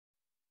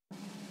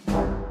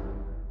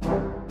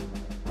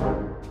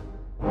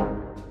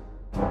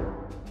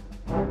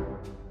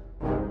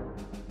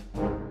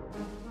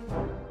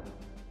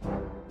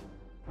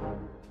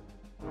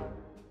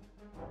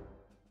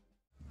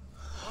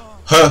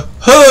And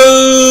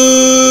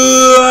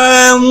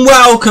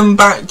welcome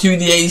back to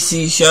the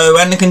AC show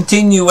and the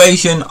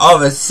continuation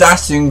of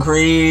Assassin's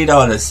Creed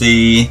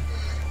Odyssey.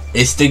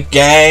 It's the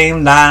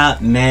game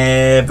that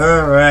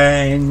never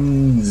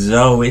ends.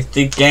 Oh, it's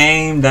the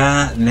game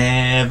that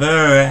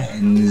never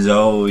ends.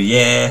 Oh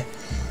yeah,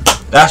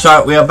 that's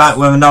right, we are back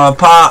with another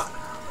part.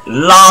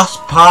 Last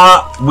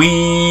part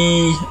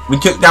we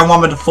took down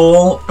one of the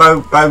four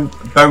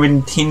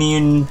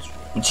Bovintinian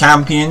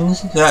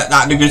champions. So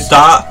that's a good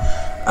start.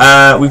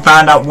 We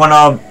found out one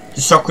of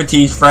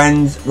Sokrates'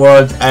 friends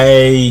was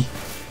a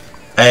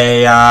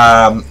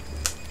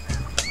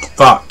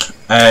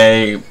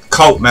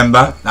cult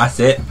member. That's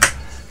it.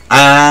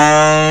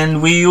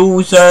 And we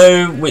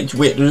also, which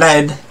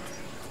led,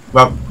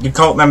 well, the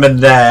cult member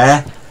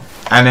there,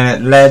 and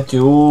then it led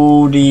to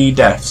all the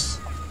deaths.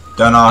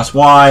 Don't ask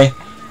why.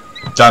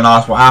 Don't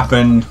ask what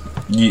happened.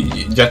 You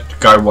just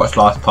go watch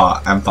last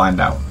part and find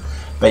out.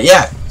 But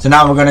yeah, so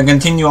now we're going to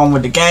continue on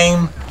with the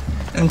game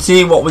and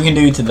see what we can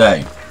do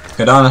today.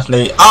 Because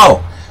honestly,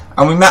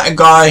 and we met a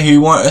guy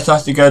who wanted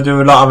us to go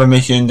do a lot of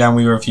missions and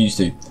we refused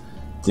to.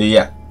 So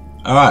yeah,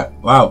 alright,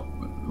 well,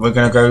 we're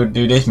gonna go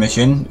do this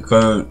mission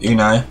because, you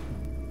know,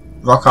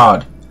 rock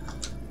hard.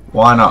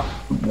 Why not?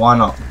 Why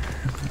not?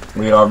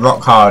 We are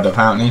rock hard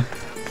apparently.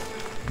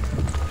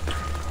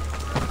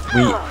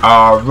 We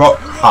are rock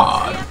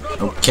hard.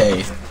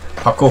 Okay,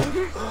 buckle,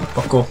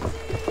 buckle.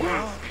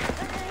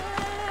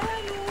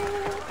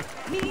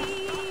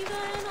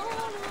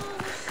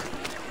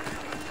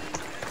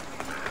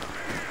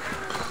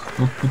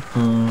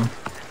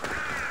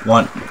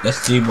 Let's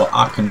see what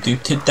I can do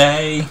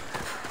today.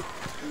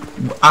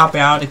 I'll be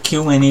able to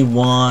kill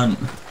anyone.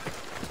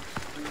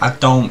 I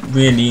don't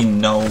really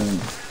know,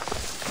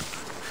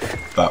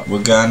 but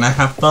we're gonna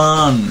have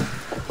fun.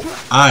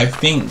 I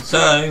think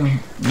so.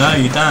 No,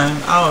 you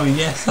don't. Oh,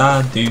 yes,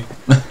 I do.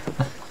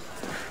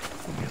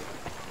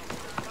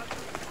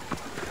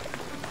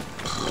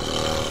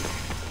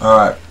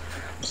 Alright,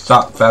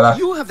 stop, fella.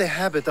 You have the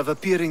habit of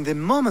appearing the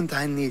moment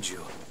I need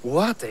you.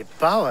 What a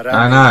power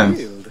I know.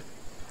 Wield.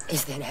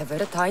 Is there ever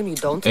a time you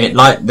don't? It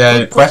like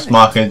the quest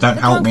markers don't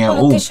help me at all.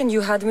 The politician you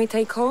had me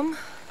take home,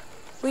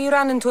 we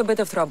ran into a bit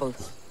of trouble.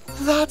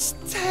 That's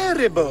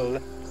terrible.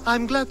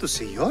 I'm glad to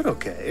see you're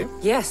okay.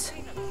 Yes,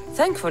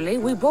 thankfully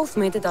we both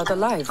made it out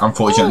alive.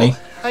 Unfortunately.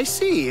 Oh, I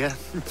see.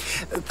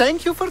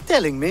 Thank you for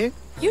telling me.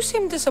 You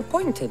seem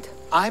disappointed.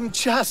 I'm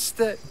just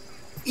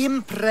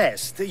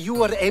impressed you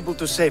were able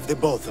to save the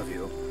both of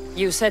you.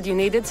 You said you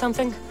needed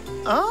something?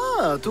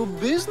 Ah, to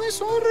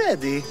business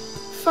already.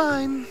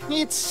 Fine.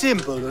 It's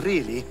simple,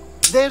 really.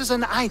 There's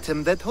an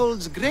item that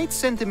holds great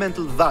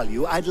sentimental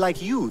value I'd like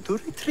you to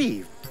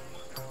retrieve.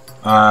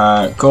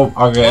 Cool,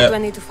 I'll get it. What do I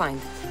need to find?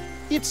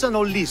 It's an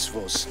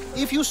Olisvos.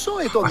 If you saw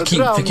it on the I keep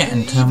ground,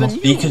 forgetting to turn my even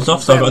speakers you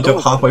off, so I've got to do it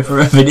bend halfway over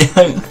through a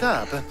video.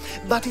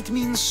 But it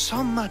means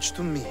so much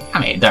to me. I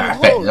mean, it don't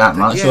affect that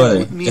much,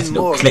 surely. Just a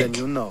little click.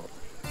 You know.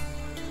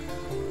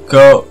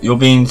 Cool, you're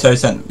being so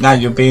now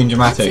you're being That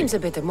dramatic. seems a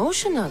bit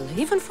emotional,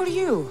 even for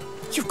you.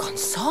 You've gone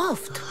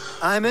soft.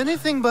 I'm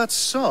anything but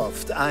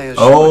soft, I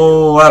assure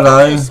Oh,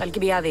 hello. Yes,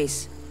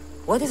 Alkibiades.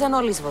 What is an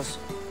Olisvos?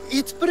 you.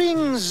 It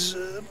brings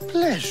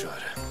pleasure.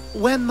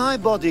 When my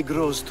body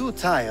grows too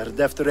tired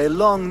after a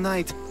long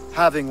night,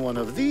 having one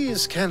of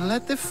these can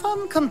let the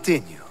fun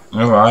continue.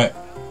 Alright.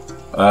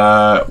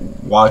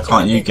 Why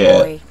can't you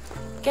get it?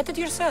 Get it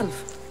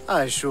yourself.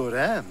 I sure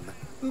am.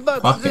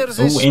 But Fuck it, there's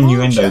all a small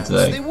innuendo chance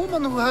today. the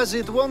woman who has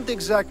it won't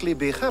exactly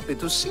be happy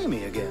to see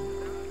me again.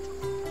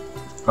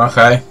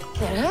 Okay.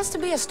 There has to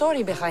be a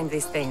story behind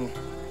this thing.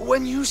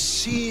 When you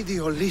see the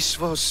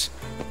Olisvos,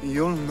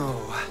 you'll know.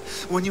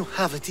 When you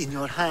have it in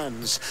your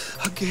hands,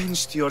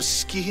 against your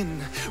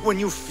skin, when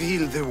you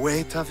feel the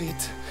weight of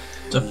it.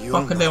 The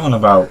fuck are they on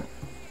about?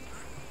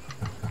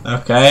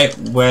 Okay,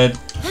 where?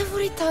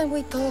 Every time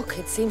we talk,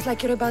 it seems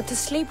like you're about to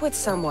sleep with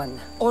someone.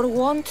 Or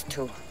want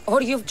to.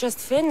 Or you've just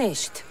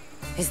finished.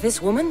 Is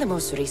this woman the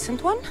most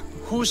recent one?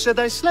 Who said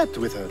I slept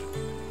with her?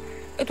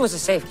 It was a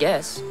safe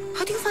guess.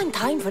 How do you find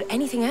time for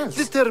anything else?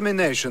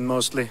 Determination,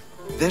 mostly.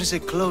 There's a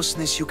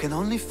closeness you can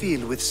only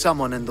feel with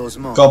someone in those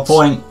moments. Got a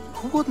point.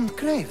 Who wouldn't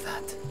crave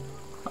that?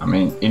 I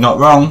mean, you're not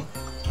wrong.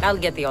 I'll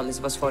get the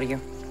Olisvos for you.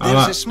 There's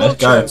Alright, a small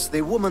let's go. chance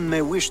the woman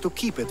may wish to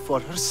keep it for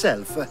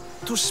herself,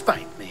 to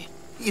spite me.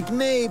 It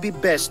may be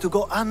best to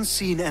go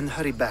unseen and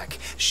hurry back.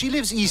 She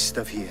lives east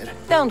of here.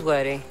 Don't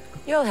worry.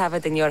 You'll have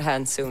it in your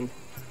hand soon.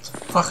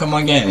 Fuck am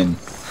I getting?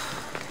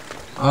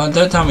 Oh,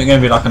 don't tell me it's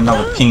gonna be like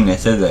another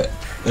penis, is it?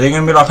 Is it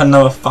gonna be like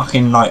another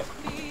fucking rock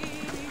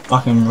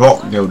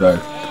dildo?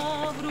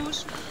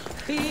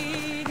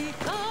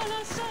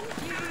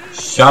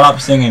 Shut up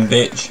singing,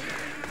 bitch.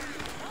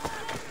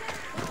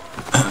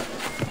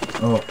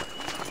 Oh.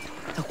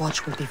 The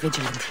watch will be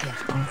vigilant here.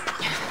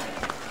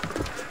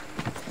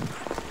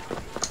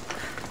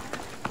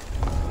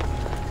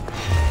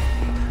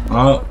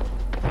 Oh.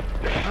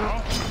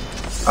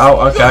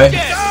 Oh, okay. I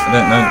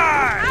didn't know.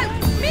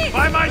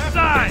 By my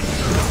side.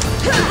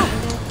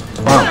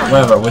 Well,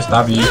 whatever, we'll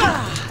stab you.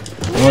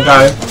 Here we go.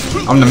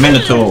 I'm the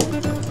Minotaur.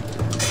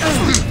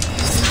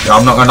 Yeah,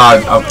 I'm not gonna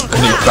lie, I've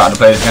completely forgotten to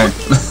play this game.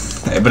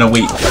 It's been a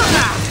week.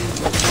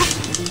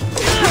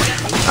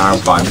 Nah, I'm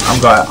fine.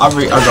 I've got it. I've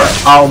got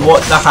it. Oh,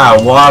 what the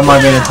hell? Why am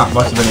I being attacked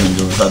by civilians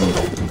all of a sudden?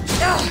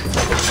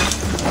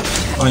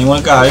 Oh, you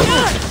wanna go?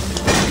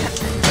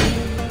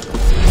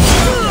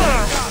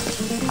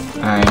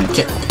 And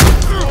kick.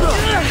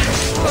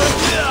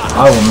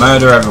 I will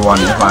murder everyone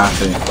if I have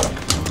to.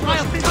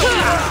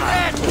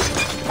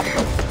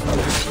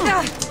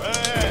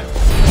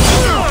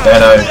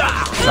 Deado.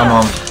 Come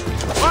on.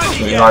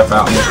 Get your life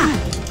out of me.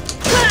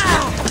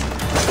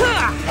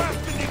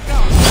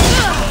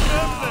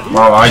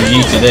 Well, I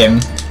yeeted him.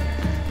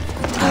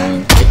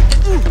 And kick.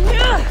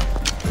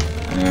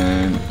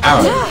 And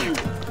arrow.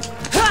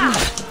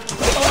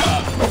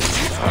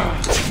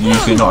 You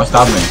should not have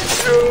stabbed me.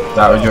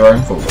 That was your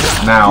own fault.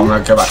 Now I'm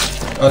gonna go back.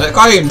 Oh, that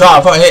guy didn't die.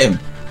 I thought I hit him.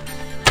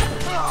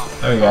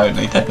 There we go.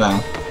 He's dead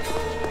now.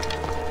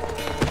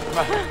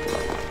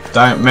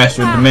 Don't mess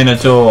with the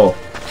Minotaur.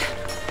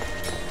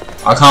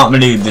 I can't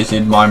believe this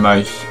is my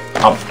most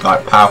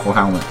powerful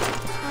helmet.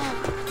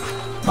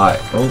 Like,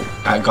 oh,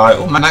 that guy.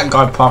 Oh man, that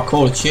guy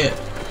parkoured shit.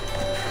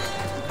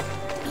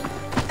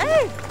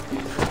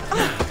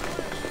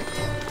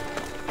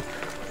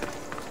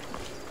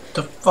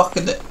 The fuck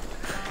is it?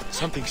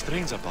 Something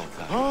strange about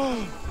that.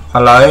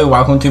 Hello,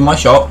 welcome to my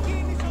shop.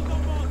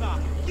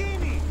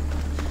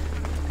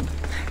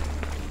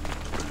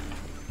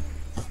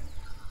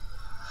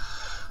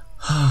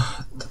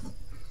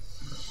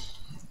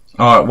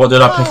 Alright, what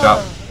did I pick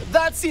up?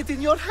 That's it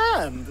in your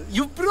hand.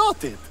 You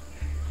brought it.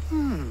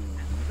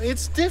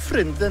 It's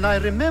different than I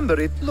remember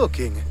it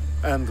looking.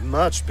 And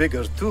much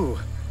bigger too.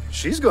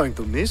 She's going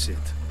to miss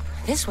it.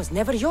 This was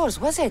never yours,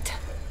 was it?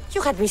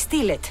 You had me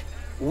steal it.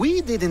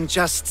 We didn't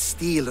just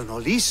steal an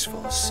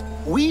Olisfos.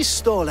 We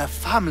stole a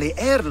family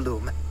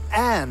heirloom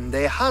and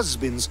a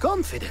husband's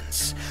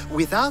confidence.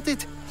 Without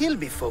it, he'll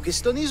be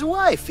focused on his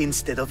wife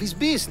instead of his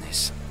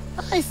business.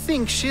 I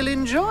think she'll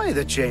enjoy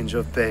the change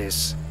of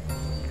pace.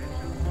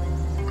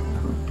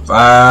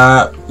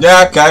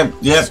 Yeah, okay,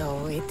 yep.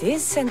 So it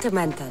is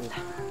sentimental.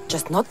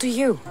 Just not to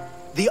you.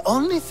 The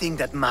only thing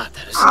that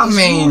matters I is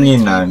mean, you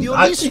know,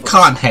 you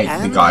can't hate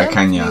the guy,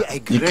 can you?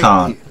 You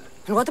can't.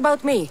 And what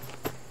about me?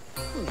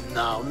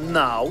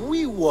 Now,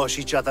 we wash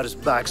each other's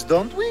backs,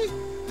 don't we?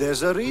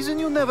 There's a reason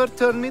you never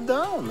turn me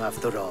down,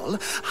 after all.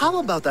 How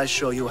about I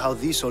show you how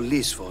these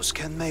Olisfos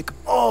can make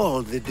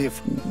all the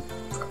difference?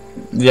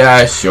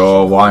 Yeah,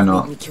 sure, why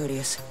not? I'm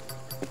curious.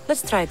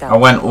 Let's try it out. I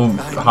went all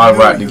hard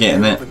work to get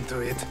in it.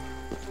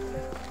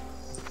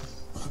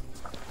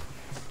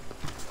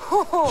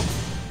 Oh,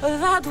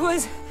 that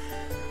was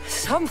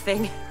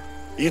something.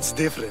 It's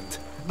different,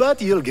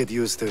 but you'll get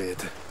used to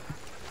it.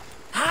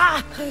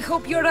 Ah, I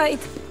hope you're right.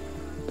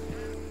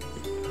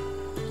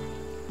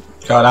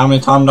 God, how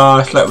many times have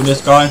I slept with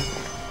this guy?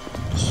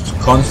 Just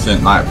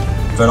constant, like,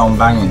 full on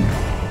banging.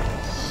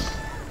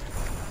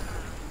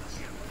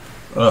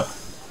 Ugh.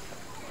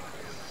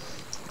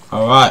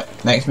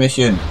 Alright, next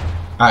mission.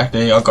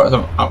 Actually, I've got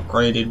some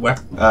upgraded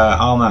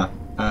armor.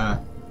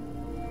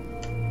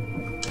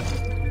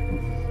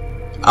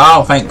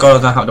 Oh, thank God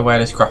I don't have to wear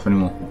this crap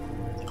anymore.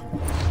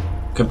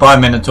 Goodbye,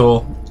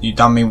 Minotaur. You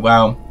done me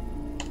well.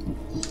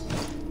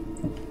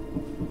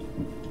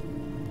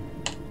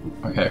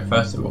 Okay,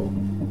 first of all,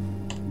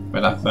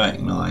 we're at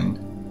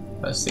 39.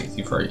 That's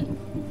 63.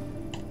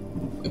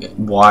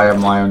 Why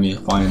am I only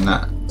finding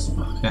that?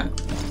 Okay.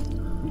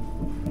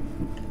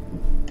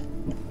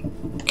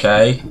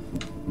 Okay.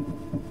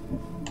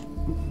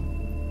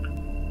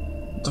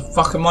 What the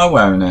fuck am I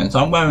wearing then? So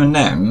I'm wearing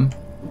them.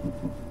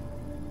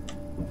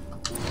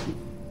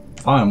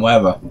 Fine,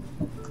 whatever.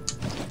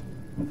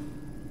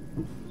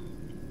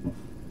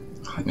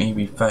 I need to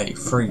be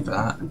 33 for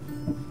that.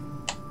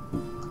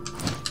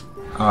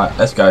 Alright,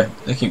 let's go.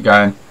 Let's keep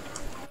going.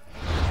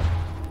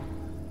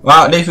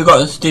 Well, at least we got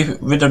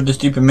rid of the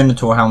stupid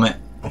Minotaur helmet.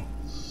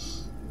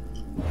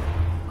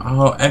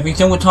 Oh, every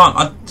single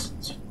time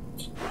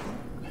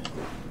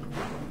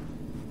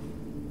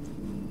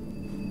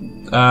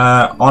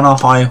on a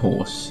high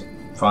horse.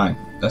 Fine,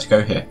 let's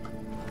go here.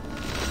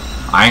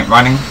 I ain't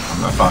running,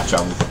 I'm gonna fast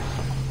travel.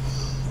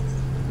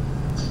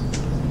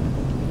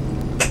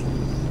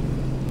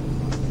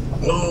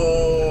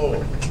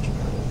 Oh.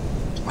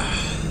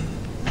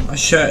 My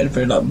shirt had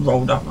feel like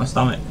rolled up my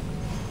stomach.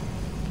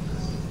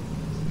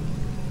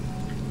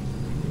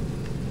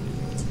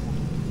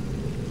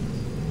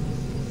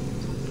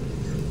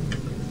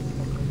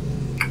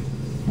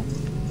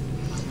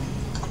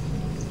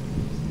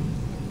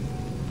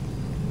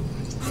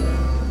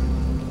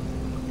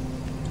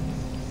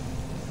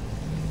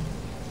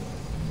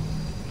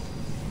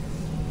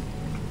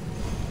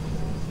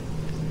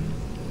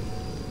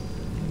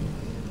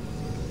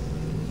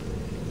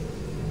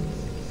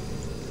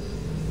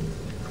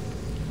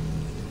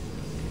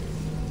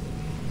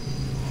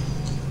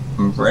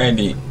 I'm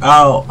ready.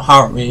 Oh,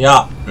 hurry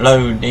up.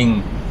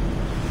 Loading.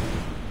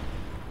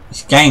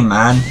 This game,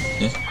 man.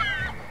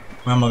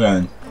 Where am I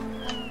going?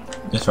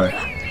 This way.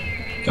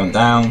 Jump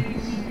down.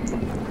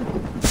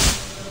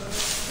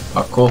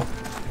 Oh, cool.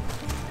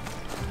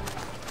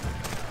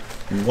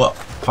 What?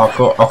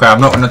 Parkour? Okay, I'm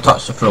not going to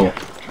touch the floor.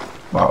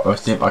 Well,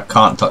 let's see if I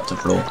can't touch the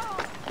floor.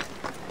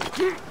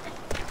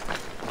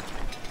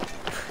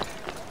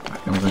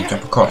 I'm going to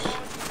jump across.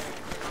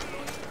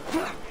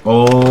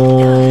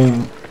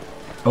 Oh,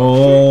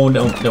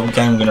 little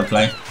game I'm going to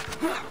play.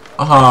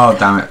 Oh,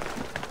 damn it.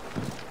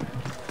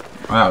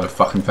 That was a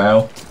fucking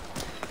fail.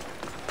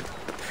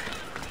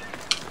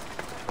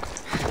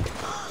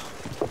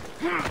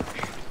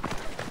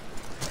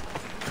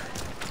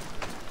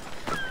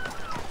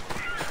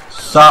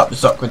 Sup,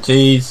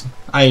 Sokrates?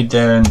 How you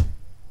doing?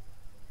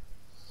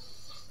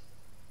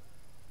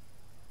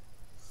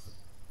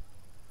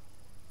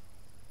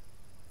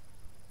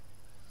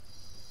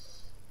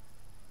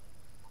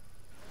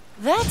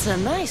 That's a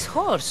nice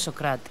horse,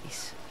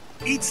 Sokrates.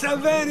 It's a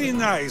very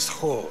nice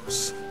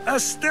horse. A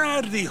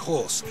sturdy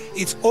horse.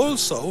 It's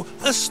also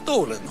a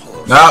stolen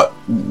horse. Oh,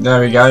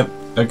 there we go.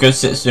 A good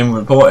citizen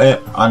report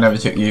it. I never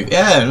took you.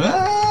 Yeah,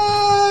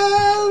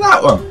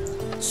 that one.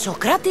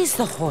 Sokrates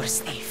the horse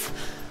thief.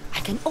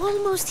 I can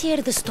almost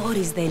hear the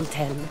stories they'll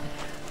tell.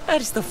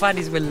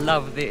 Aristophanes will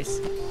love this.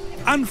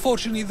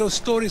 Unfortunately, those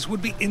stories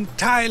would be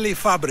entirely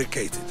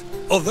fabricated.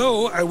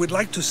 Although, I would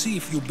like to see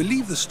if you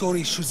believe the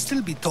story should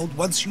still be told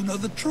once you know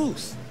the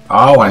truth.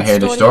 I want to hear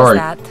the story.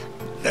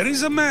 There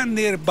is a man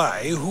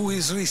nearby who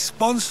is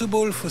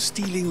responsible for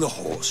stealing the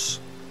horse.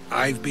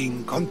 I've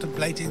been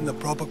contemplating the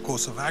proper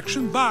course of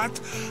action, but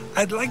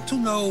I'd like to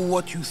know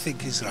what you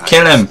think is right.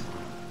 Kill him.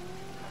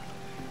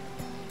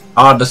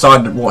 I'll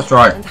decide what's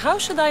right. And how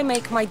should I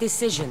make my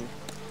decision?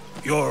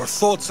 Your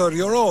thoughts are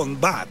your own,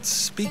 but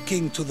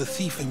speaking to the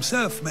thief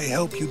himself may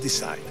help you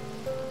decide.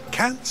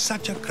 Can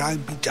such a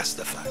crime be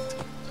justified?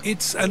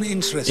 It's an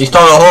interesting... He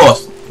stole a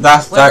horse.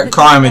 That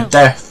crime is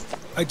death.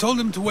 I told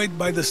him to wait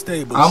by the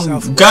stable.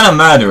 I'm gonna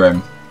murder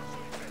him.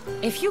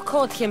 If you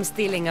caught him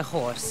stealing a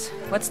horse,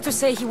 what's to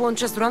say he won't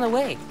just run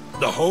away?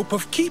 The hope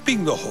of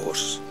keeping the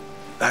horse.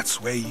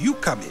 That's where you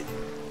come in.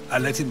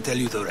 I'll let him tell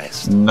you the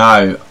rest.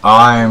 No,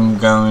 I'm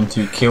going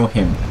to kill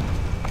him.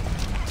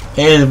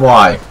 Here's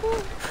why.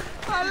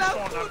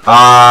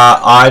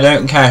 I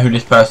don't care who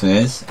this person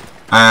is,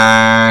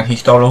 and he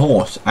stole a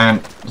horse.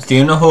 And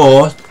stealing a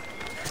horse is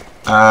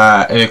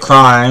a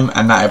crime,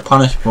 and that is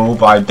punishable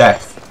by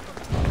death.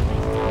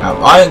 Now,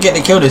 if I don't get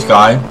to kill this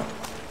guy,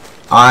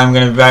 I'm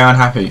going to be very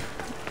unhappy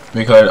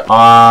because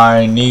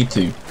I need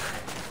to.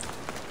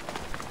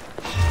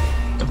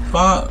 The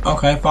fuck?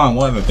 Okay, fine,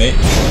 whatever, bitch.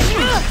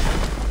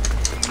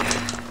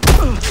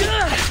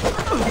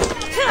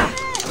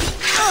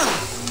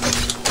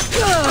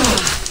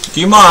 Do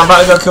you mind? I'm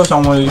about to go kill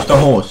someone who's the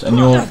horse, and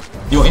you're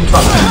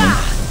interrupting me.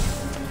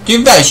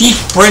 Do that? She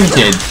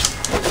sprinted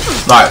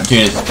like to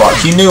this spot.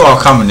 She knew I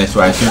was coming this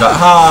way. She was like,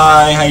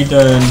 "Hi, how you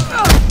doing?"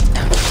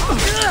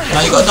 Now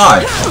you gotta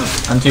die.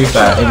 And to be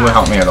fair, it will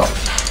help me a lot.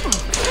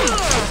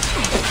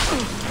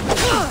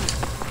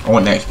 I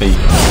want the XP.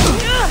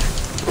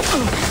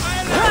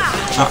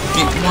 I'm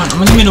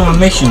in the middle of a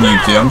mission, you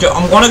two. I'm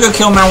gonna go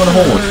kill a man with a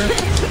horse.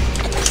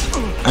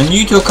 And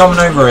you two are coming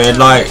over here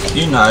like,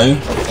 you know.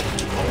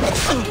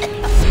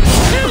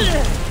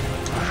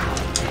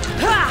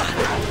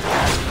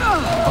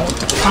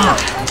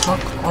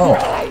 Fuck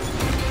off.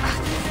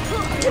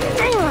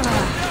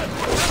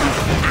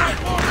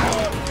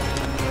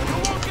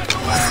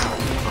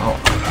 I'll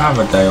have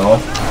a day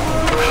off.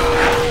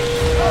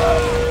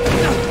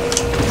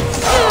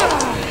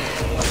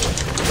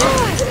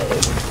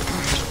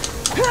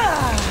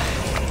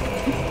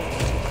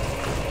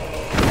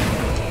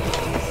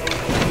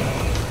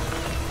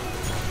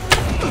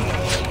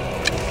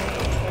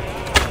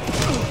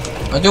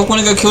 I don't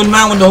want to go kill the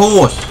man with the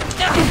horse.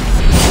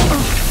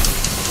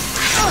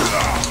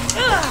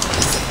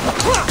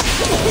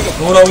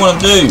 What I want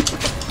to do.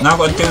 Now I've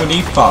got to deal with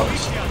these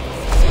fucks.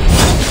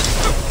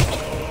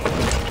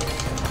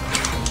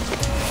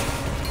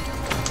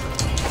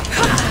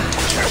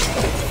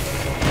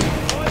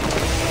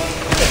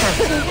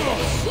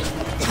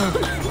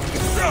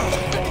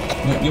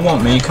 You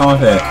want me? Come up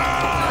here.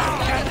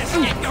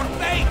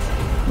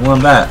 You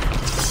want that?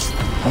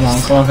 Come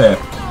on, come up here.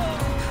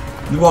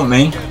 You want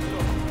me?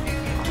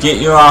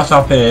 Get your ass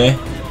up here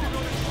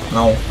and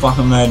I'll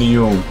fucking murder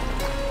you all.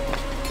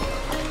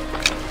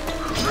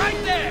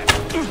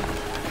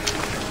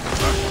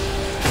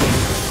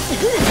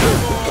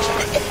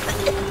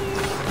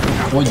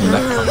 Poison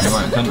left fucking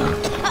right, didn't I?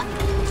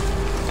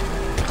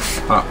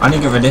 Alright, I need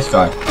to get rid of this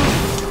guy.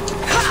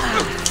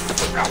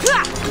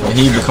 Or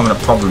he's becoming a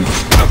problem.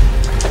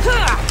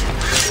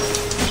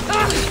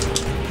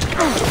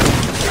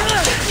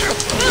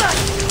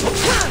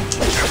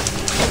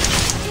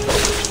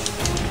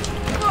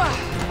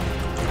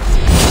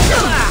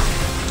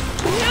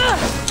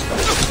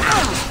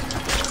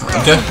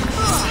 Just,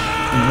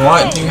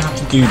 why do you have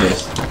to do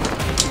this?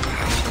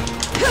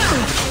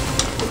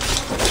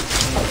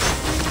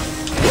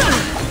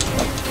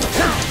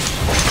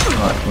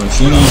 Right, well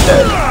she needs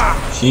dead.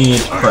 She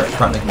is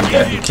practically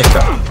dead. You kick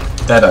her.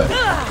 Deado.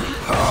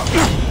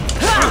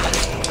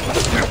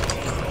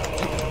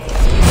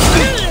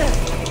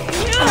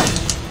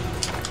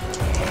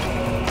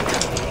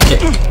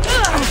 Kick.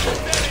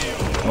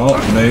 Oh,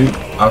 move.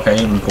 Okay,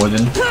 even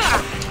poison.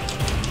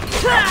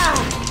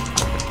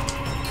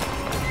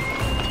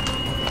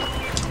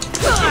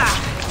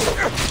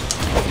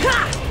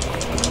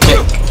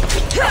 Kick.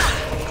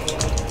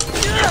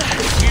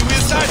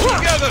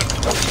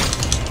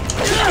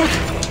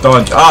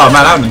 Dodge. Oh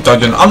man, that was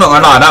dodging. I'm not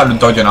gonna lie, that was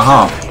dodging a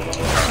half.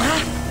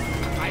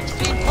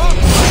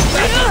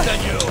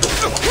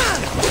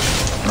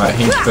 Right,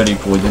 he's pretty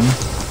poisoned.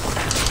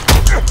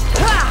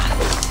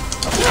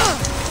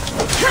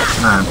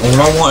 Man, all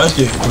I want to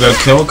do is go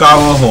kill a guy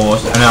with a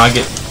horse, and then I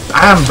get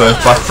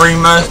ambushed by 3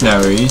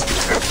 mercenaries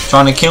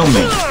trying to kill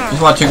me. This is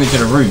why I took it to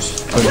the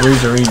roost. Because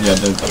roofs are easier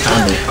to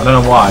handle. I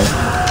don't know why.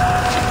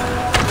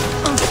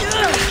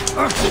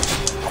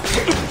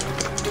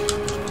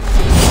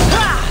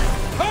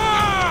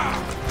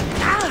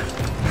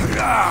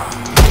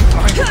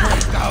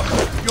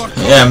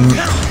 Yeah,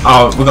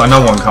 oh, we've got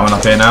another one coming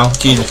up here now.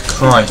 Jesus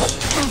Christ.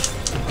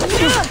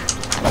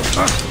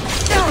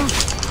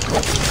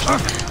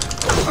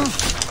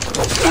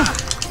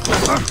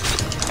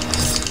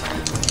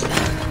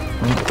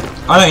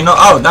 I don't know.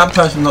 Oh, that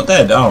person's not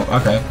dead. Oh,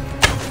 okay.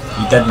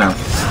 He's dead now.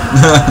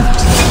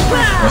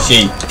 Or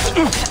she.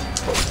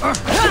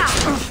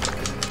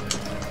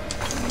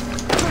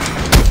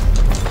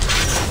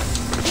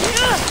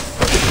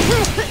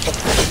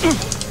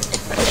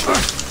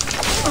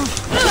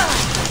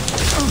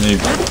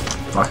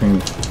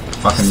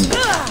 Fucking,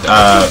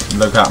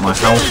 look at my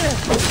health.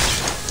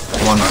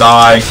 Come on,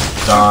 die.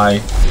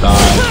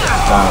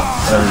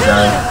 There we go.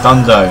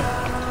 Dunzo.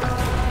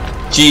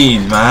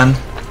 Jeez, man.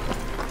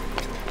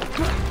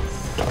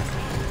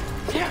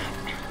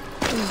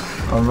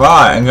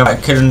 Alright, I'm going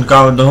to kill the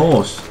guy with the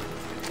horse.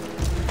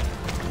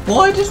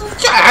 Why did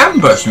they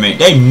ambush me?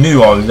 They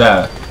knew I was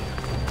there.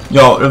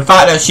 Yo, the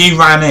fact that she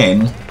ran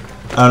in,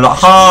 and I'm like,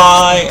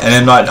 hi, and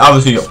then like,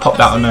 obviously got popped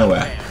out of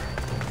nowhere.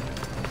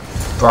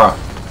 Bruh.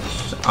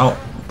 Oh,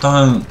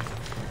 don't.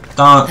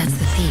 That's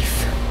the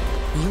thief.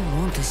 You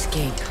won't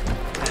escape.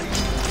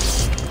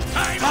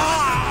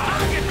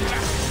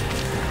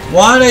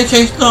 Why are they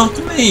chasing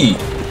after me?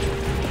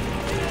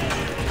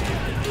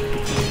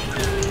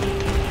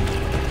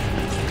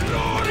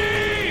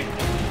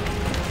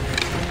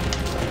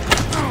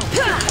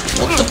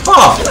 What the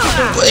fuck?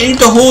 Eat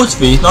the horse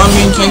feast, now I'm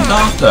being chased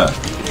after.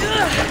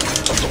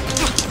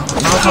 Oh,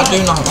 now I can't do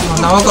nothing. Oh,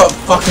 now I've got to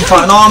fucking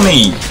fight an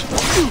army.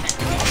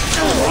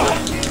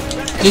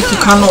 This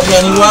cannot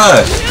get any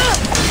worse.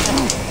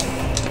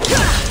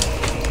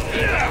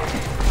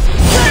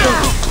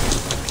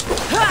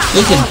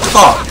 This is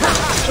fucked.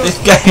 This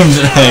game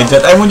today,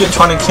 that everyone's just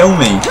trying to kill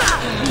me.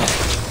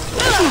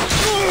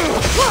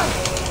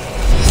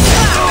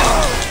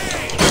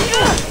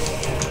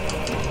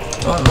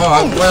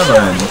 Alright, whatever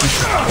then.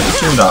 Just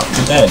shield up,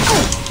 you're dead.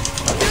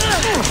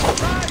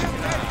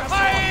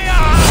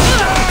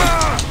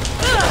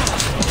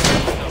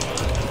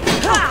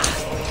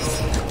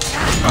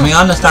 I mean,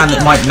 I understand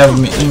it might level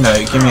me, you know,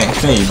 give me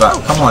XP,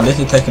 but come on, this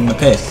is taking the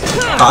piss.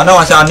 I know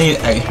I said I need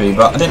XP,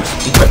 but I didn't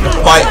expect to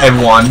fight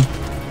everyone.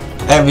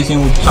 Every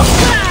single time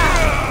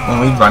when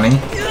we're running.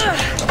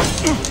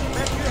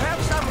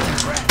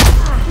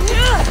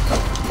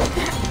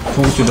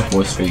 Talk to the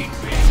force feet.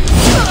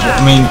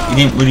 I mean, he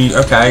didn't really.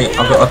 Okay,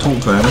 I've got to talk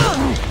to him.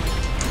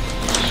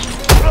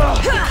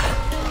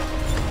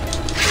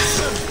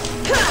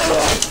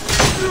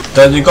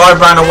 So the guy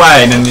ran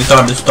away and then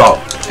decided to stop,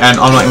 and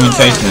I'm not even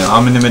chasing him.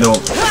 I'm in the middle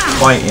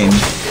fighting.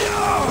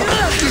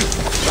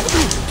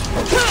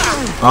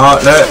 Oh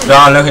look!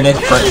 Oh, look at this!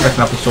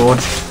 Breaking up a sword.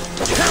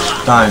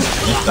 Don't,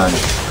 just don't.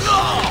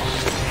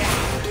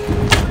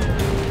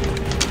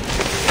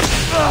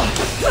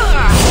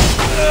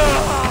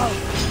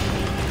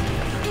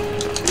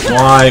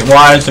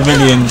 Why are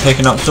civilians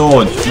picking up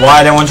swords?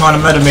 Why is everyone trying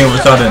to murder me all of a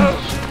sudden?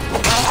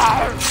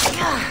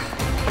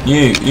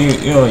 You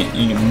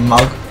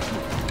mug.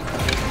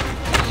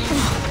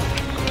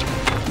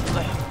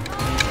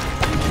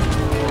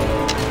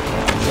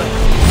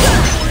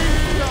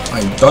 Oh,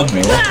 you dodged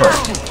me, what for?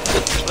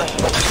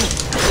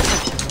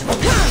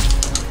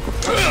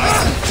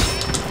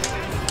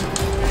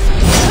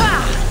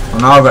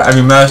 Now I've got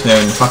every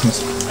mercenary in the fucking...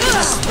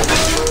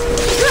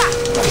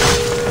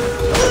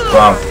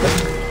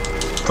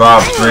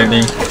 Bruv,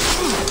 really?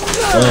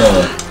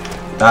 Ugh.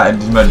 That is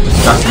the most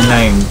disgusting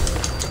name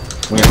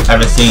we've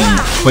ever seen.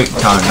 Quick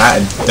time,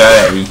 that is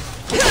dirty.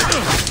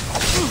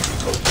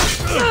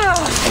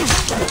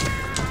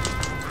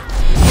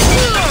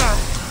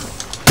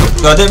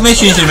 So the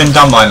mission should have been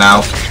done by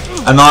now,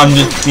 and I'm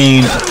just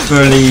being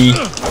fully...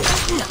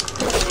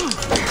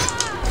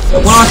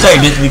 When I say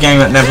this is a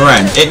game that never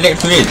ends, it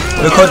literally is.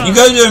 Because you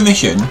go to a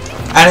mission,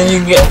 and then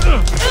you get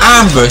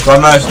ambushed by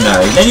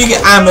mercenaries, then you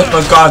get ambushed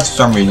by guards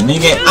for some reason, then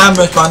you get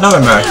ambushed by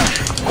another mercenary.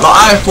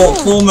 Like I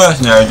fought 4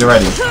 mercenaries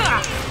already.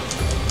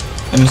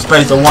 In the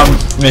space of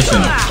 1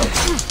 mission.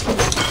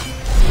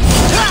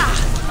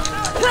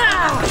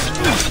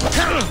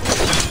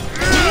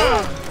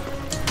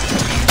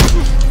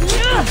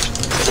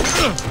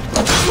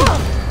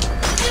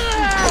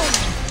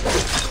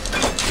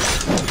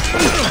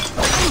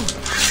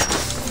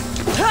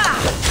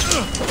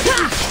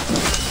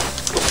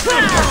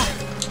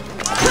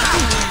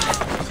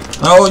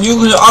 Oh, you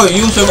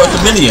also got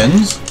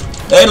civilians.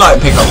 They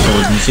like pick up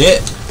swords and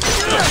shit.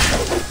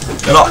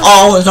 They're like,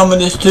 oh, I want some of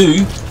this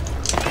too.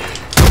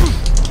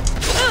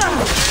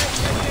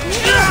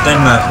 Stay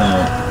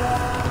mercenary.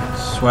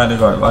 Swear to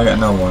God, if I get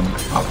no one,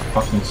 I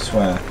fucking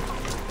swear.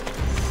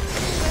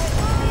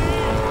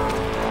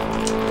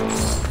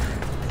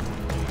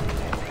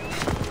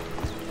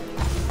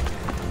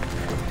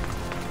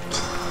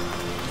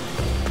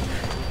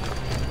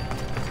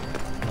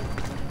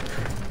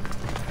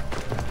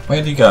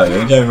 Where'd he go?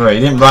 He'd over here. He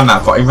didn't run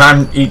that far. He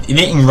didn't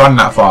even run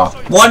that far.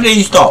 Why did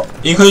he stop?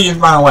 He could have just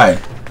ran away.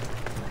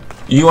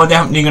 You are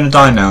definitely gonna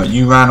die now.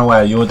 You ran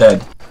away. You're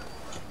dead.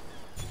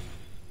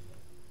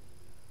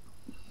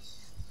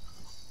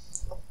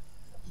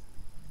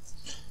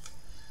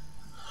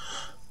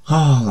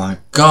 Oh my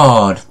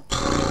God.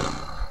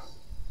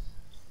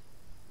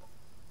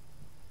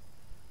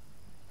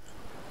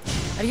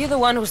 Are you the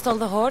one who stole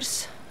the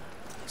horse?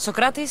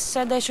 Sokrates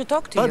said I should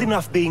talk to you. Bad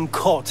enough being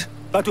caught,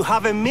 but to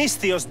have a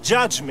Misthios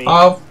judge me.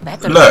 Oh,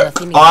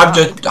 look, I've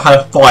just had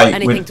a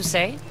fight with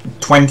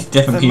 20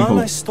 different people. The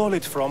man I stole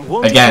it from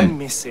won't even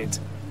miss it.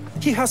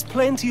 He has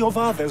plenty of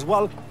others,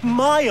 while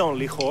my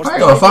only horse... I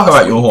don't give a fuck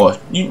about your horse.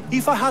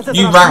 If I had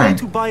you enough money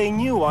to buy a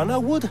new one, I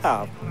would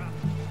have.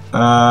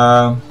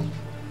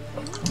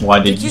 Why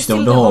did you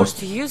steal the horse?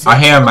 I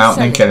hear him out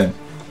and then kill him.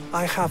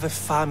 I have a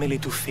family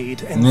to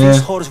feed, and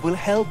this horse will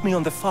help me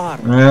on the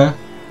farm. Yeah.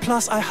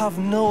 Plus, I have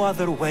no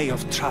other way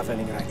of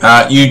traveling right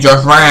now. You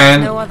just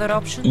ran. No other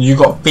option? You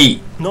got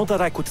feet. Not that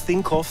I could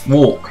think of.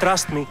 Walk.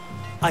 Trust me,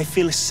 I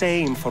feel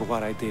shame for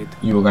what I did.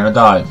 You were gonna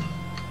die.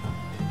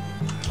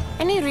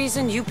 Any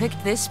reason you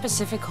picked this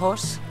specific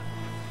horse?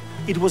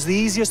 It was the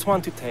easiest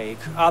one to take.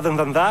 Other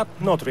than that,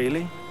 not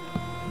really.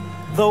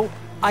 Though,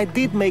 I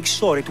did make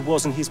sure it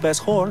wasn't his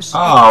best horse.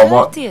 Oh,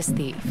 what? That's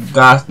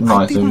nice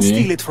I of didn't you.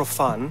 steal it for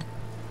fun.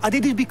 I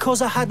did it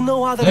because I had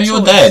no other No, choice.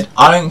 you're dead.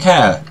 I don't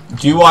care.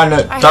 Do I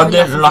look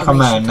like a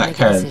man that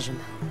cares?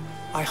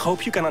 I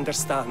hope you can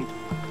understand.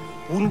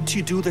 Wouldn't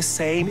you do the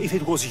same if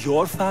it was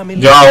your family?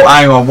 Yo,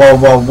 hang on,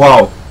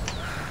 whoa.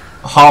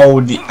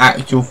 Hold the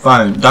actual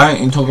phone. Don't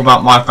even talk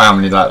about my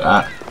family like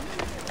that.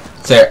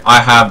 So,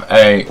 I have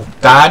a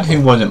dad who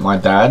wasn't my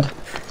dad.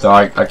 So,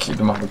 I kicked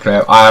him off the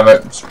cliff. I have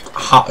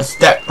a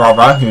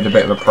step-brother who's a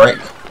bit of a prick.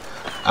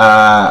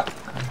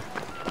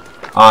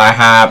 I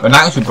have an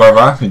actual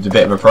brother who's a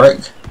bit of a prick.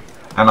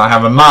 And I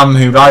have a mum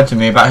who lied to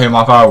me about who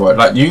my father was.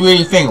 Like, do you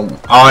really think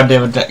I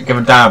give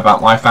a damn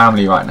about my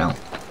family right now?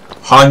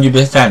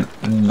 100%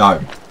 no.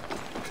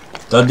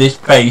 Does this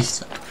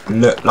face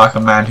look like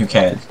a man who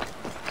cares?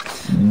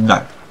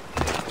 No.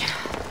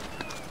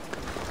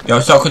 Yo,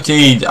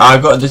 Sokrates, I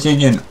got a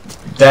decision.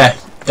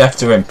 Death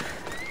to him.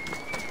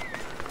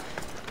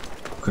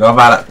 Because I've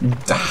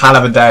had a hell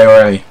of a day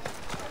already.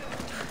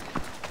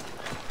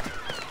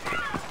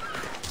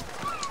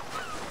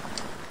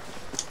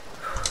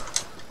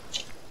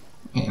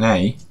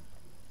 A.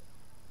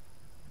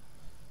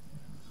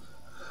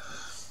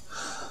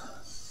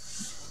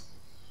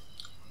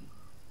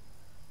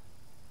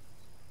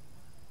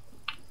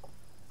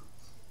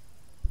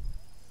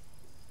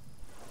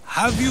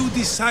 Have you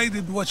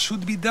decided what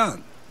should be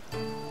done?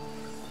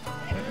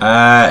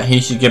 He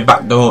should give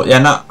back the horse. Yeah,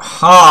 no.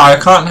 I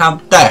can't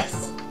have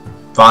death.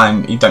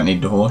 Fine, you don't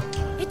need the horse.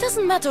 It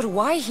doesn't matter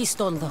why he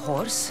stole the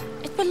horse.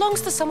 It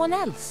belongs to someone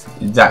else.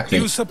 Exactly.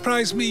 You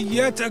surprise me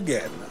yet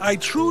again. I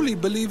truly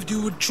believed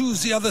you would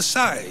choose the other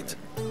side.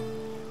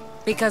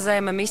 Because I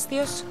am a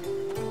Misthios?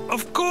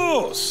 Of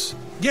course.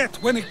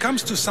 Yet, when it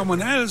comes to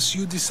someone else,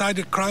 you decide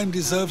a crime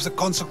deserves a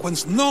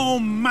consequence no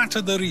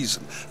matter the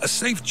reason. A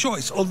safe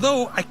choice,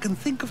 although I can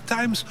think of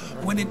times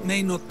when it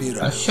may not be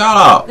right. Shut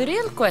up. The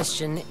real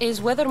question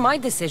is whether my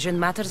decision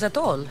matters at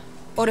all.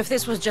 Or if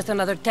this was just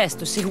another test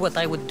to see what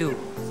I would do.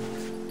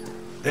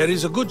 There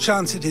is a good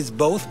chance it is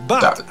both,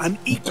 but an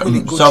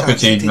equally good chance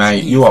Sokrates,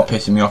 mate, you are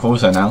pissing me off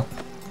also now.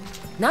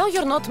 Now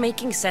you're not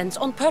making sense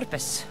on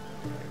purpose.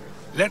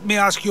 Let me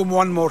ask you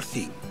one more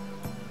thing.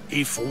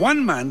 If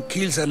one man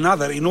kills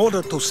another in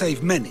order to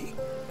save many,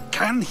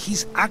 can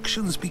his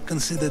actions be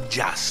considered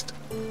just?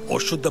 Or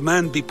should the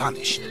man be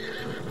punished?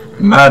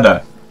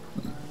 Murder.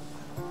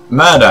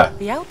 Murder.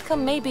 The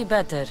outcome may be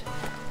better,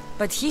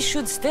 but he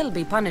should still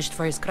be punished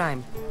for his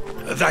crime.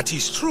 That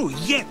is true,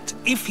 yet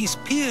if his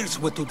peers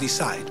were to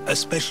decide,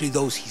 especially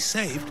those he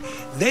saved,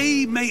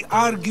 they may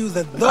argue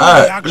that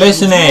though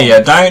listen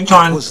here, don't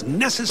try and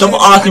stop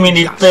asking me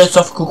these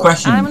philosophical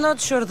questions. I'm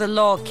not sure the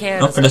law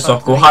cares. Not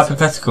philosophical,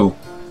 hypothetical.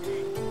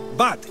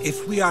 But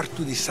if we are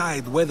to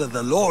decide whether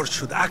the law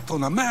should act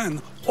on a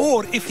man,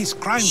 or if his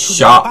crime should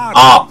Shut be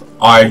up!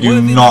 I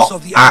do not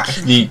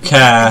actually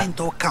care.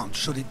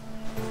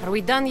 Are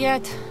we done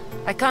yet?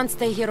 I can't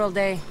stay here all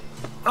day.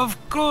 Of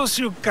course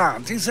you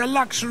can't. It's a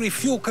luxury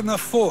few can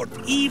afford.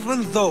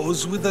 Even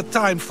those with the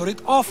time for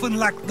it often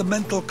lack the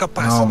mental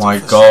capacity. Oh my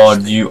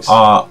god, you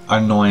are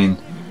annoying.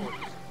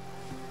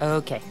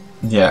 Okay.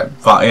 Yeah,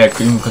 but yeah,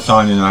 even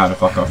Cassandra know how to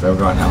fuck off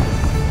right now.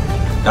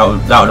 That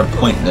was a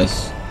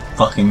pointless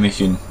fucking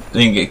mission. I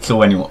didn't get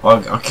killed anyone.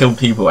 I killed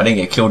people. I didn't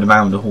get killed a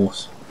man with a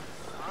horse.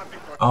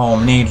 Oh,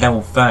 I need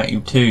level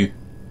 32.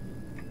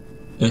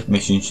 This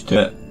mission should do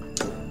it.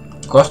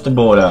 Across the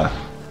border.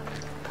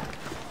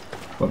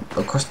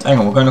 Hang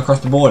on, we're going across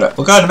the border.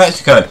 We're going to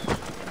Mexico.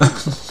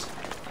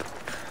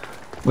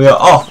 We are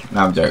off. No,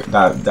 I'm joking.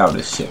 That was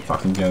a shit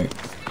fucking joke.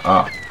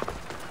 Oh.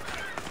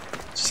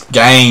 Just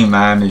game,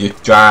 man. It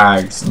just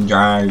drags and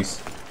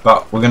drags.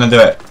 But we're gonna do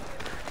it.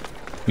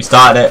 We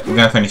started it. We're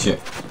gonna finish it.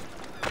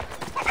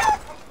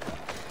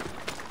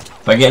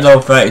 If I get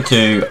level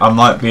 32, I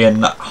might be a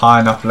high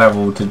enough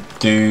level to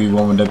do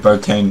one with the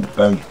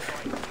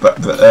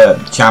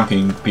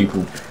champion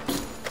people.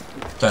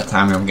 Don't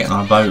tell me I'm getting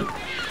on a boat.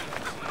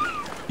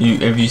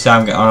 If you say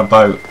I'm getting on a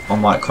boat, I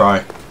might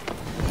cry.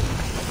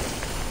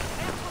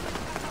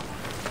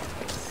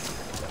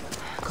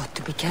 Got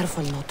to be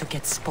careful not to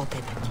get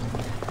spotted.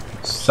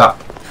 Sup?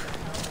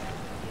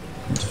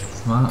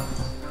 What?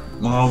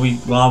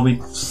 Why are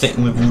we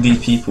sitting with all these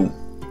people?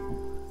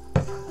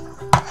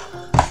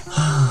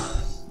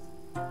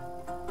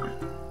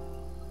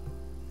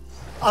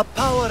 A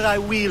power I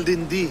wield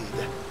indeed.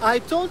 I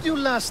told you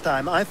last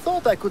time I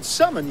thought I could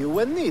summon you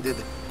when needed,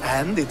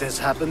 and it has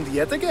happened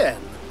yet again.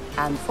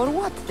 And for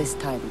what this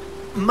time?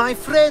 My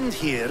friend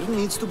here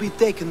needs to be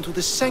taken to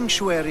the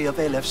sanctuary of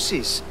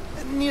XLVIII,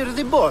 near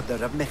the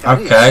border of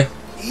mercenaries. Okay.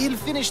 He'll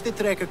finish the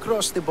trek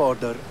across the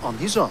border on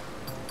his own.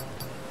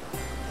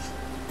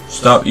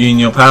 Stop using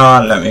your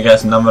power. Let me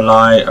guess another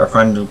lie. A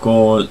friend of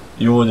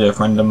yours, a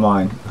friend of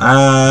mine.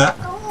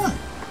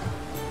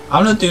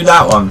 I'm gonna do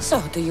that one.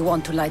 So, do you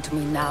want to lie to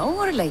me now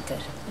or later?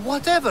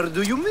 Whatever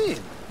do you mean?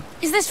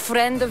 Is this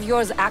friend of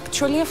yours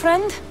actually a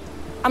friend?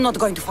 I'm not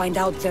going to find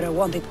out they're a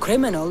wanted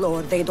criminal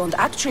or they don't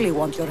actually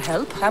want your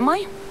help, am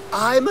I?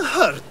 I'm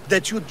hurt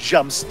that you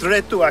jump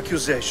straight to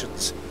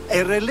accusations.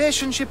 A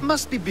relationship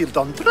must be built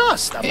on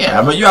trust.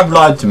 Yeah, but you have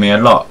lied to me a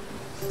lot.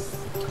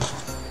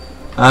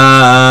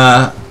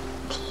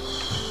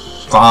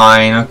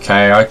 Fine,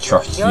 okay, I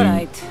trust you. You're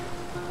right.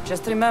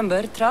 Just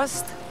remember,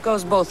 trust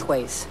goes both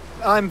ways.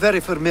 I'm very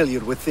familiar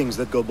with things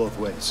that go both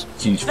ways.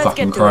 Jesus Let's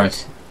fucking get to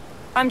Christ. it.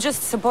 I'm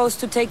just supposed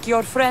to take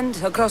your friend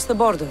across the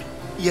border.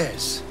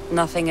 Yes.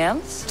 Nothing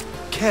else?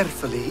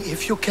 Carefully,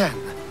 if you can.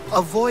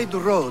 Avoid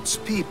roads,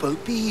 people,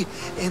 be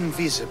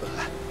invisible.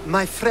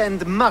 My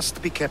friend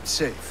must be kept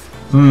safe.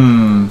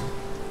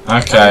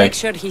 Okay. I'll make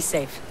sure he's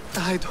safe.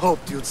 I'd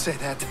hoped you'd say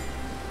that.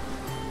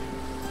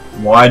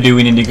 Why do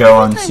we need to go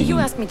on Every time you scene?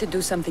 ask me to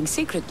do something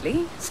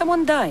secretly,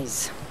 someone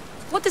dies.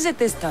 What is it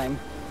this time?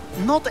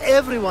 Not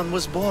everyone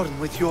was born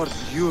with your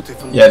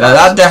beautiful... Yeah,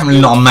 that's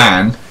definitely not a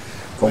man,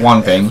 for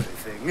one thing.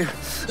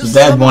 So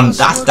there's one,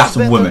 that's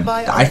a woman.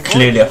 That is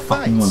clearly a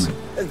fucking woman.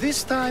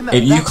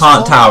 If you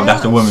can't tell,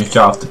 that's a woman straight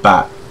off the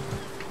bat.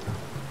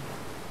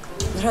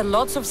 There are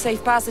lots of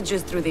safe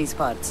passages through these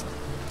parts.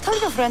 Tell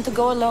your friend to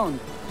go alone.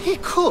 He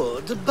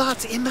could,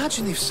 but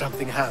imagine if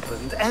something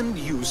happened and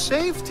you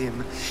saved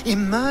him.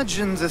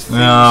 Imagine the things...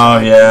 Oh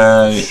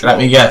yeah, let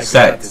me guess,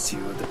 sex.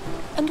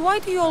 And why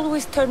do you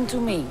always turn to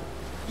me?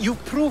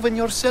 You've proven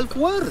yourself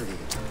worthy.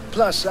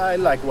 Plus, I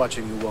like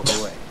watching you walk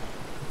away.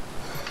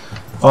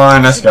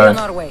 Fine, let's Should be on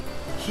go. our way.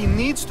 He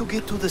needs to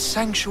get to the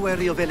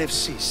sanctuary of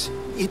XLVIII.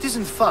 It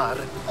isn't far,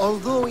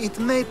 although it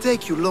may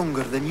take you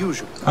longer than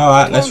usual.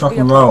 Alright, let's rock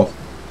and roll.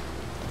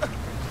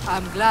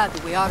 I'm glad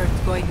we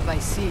aren't going by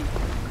sea.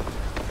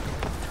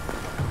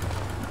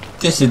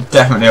 This is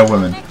definitely a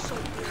woman.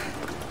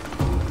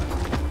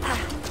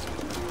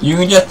 You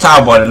can just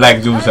tell by the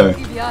legs also.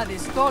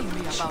 Alkibiades told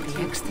me about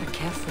you. Extra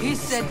careful. He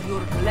said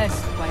you're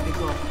blessed by the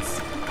gods.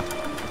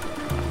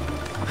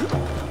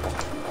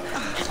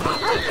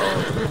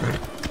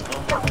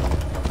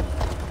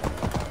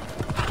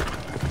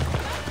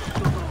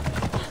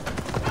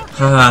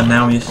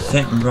 Now we just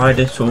sit and ride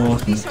this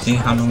horse and see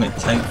how long it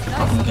takes to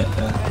fucking get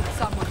there.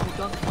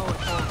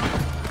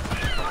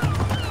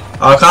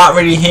 I can't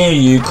really hear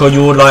you because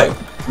you're like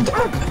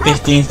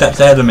 15 steps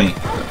ahead of me.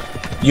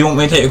 You want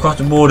me to take you across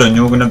the border and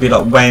you're going to be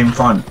like way in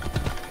front.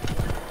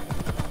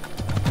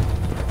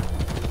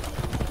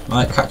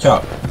 Right, catch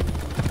up.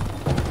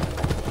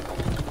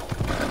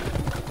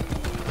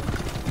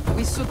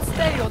 We should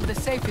stay on the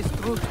safest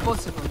route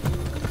possible.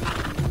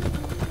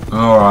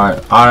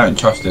 Alright, I don't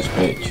trust this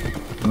bitch.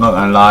 I'm not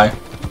gonna lie.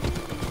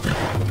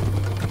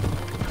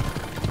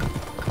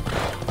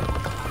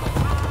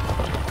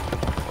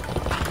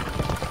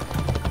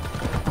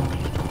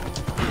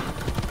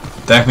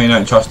 Definitely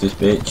don't trust this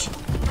bitch.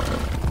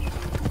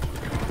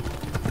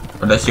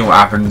 But let's see what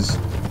happens.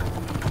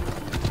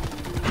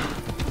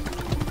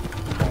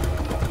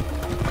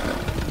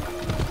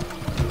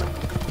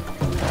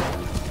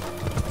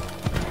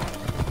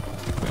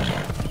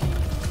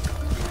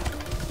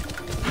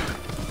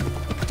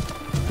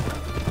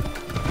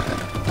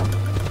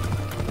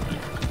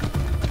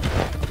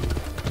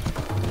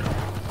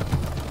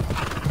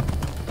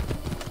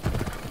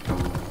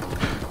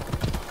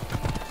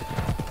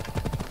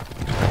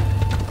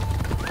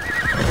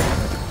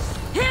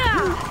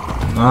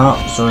 Oh,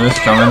 saw this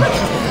coming.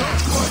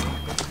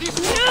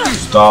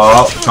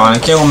 Stop trying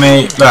to kill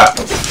me. Look,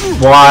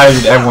 why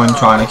is everyone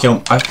trying to kill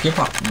me? I give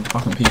up on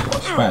fucking people, I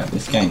swear,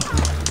 this game.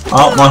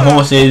 Oh, my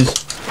horse is.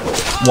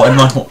 What is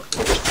my horse?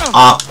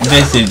 Ah,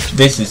 this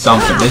is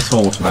something. This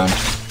horse, man.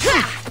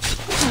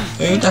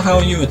 Who the hell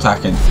are you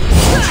attacking?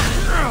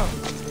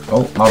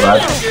 Oh, my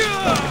bad.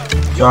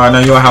 Sure, I know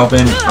you're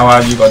helping. Oh,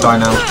 well, you gotta die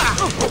now.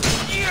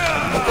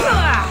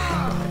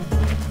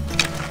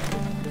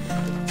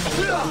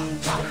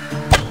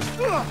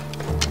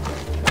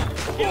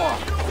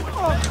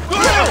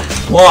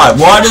 Why?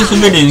 Why does the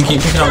civilian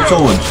keep picking up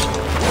swords?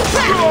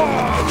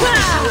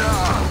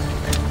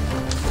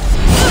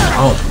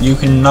 Oh, you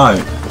can no.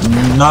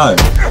 No.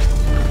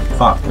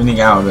 Fuck, we need to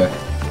get out of here.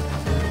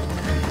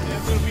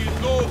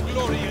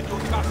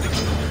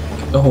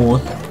 Get the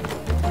horse.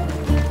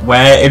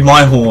 Where is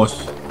my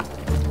horse?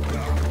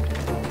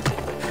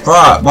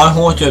 Bruh, my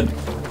horse just...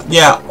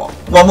 Yeah,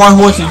 well my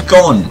horse is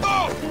gone.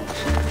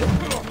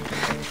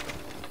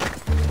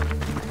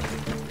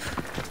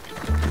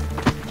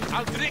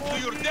 I'll drink to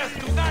your death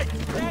tonight.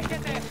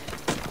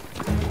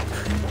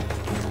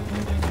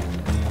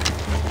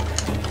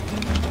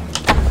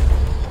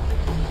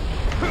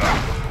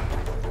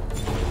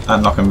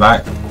 And knock him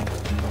back.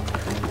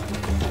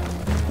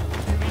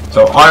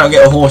 So I don't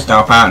get a horse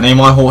now apparently.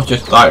 My horse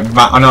just like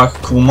I know I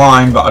could call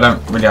mine, but I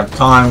don't really have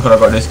time because I've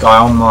got this guy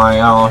on my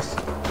ass.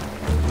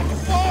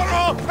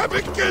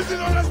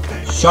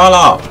 Shut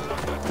up!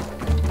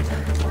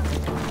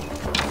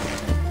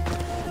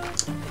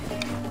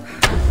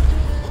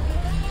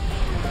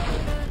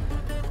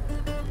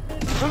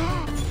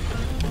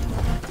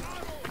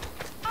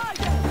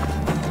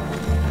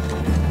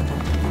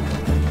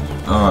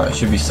 Alright, it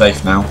should be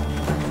safe now.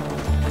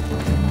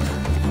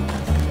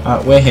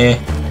 We're here.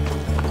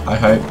 I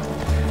hope.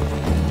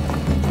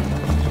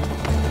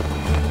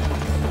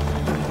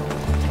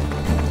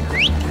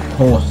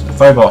 Horse.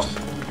 Phobos.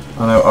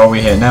 Oh no, are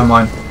we here? Never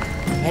mind.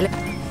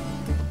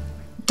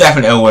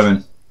 Definitely all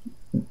women.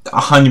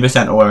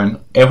 100% all women.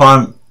 If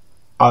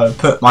I'll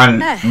put my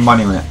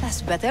money on it.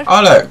 That's better.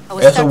 Oh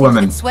look, it's a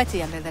woman.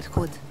 Sweaty under that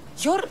hood.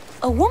 You're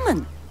a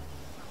woman.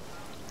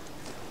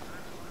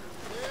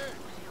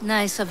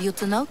 Nice of you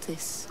to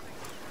notice.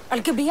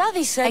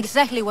 Alkibiades said...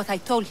 Exactly what I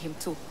told him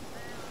to.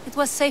 It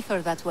was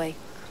safer that way.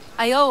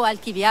 I owe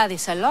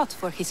Alkibiades a lot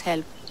for his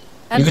help.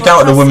 You can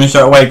tell it the woman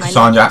straight away,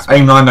 Cassandra.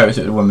 Even I noticed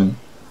it was a woman.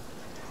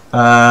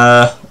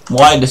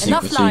 Why the secrecy?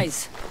 Enough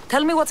lies.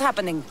 Tell me what's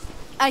happening.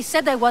 I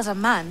said I was a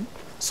man,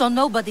 so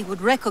nobody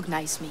would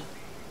recognize me.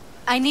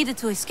 I needed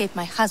to escape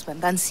my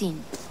husband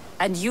unseen.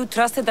 And you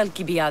trusted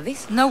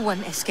Alkibiades? No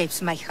one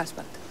escapes my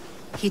husband.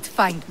 He'd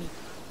find me.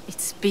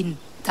 It's been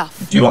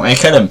tough. Do you want me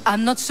to kill him?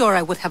 I'm not sure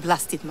I would have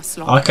lasted much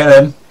longer. I'll kill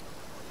him.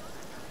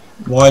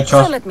 Why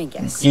trust? So let me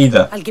guess.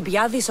 Either.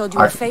 Alkibiades owed you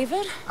a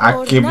favor?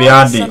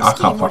 Alkibiades. I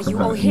can't fucking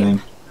remember his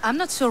name. I'm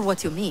not sure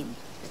what you mean.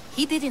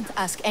 He didn't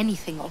ask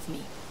anything of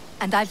me,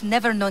 and I've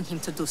never known him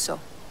to do so.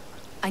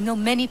 I know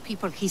many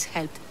people he's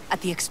helped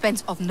at the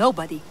expense of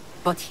nobody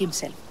but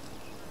himself.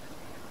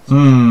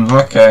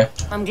 Okay.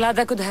 I'm glad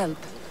I could help.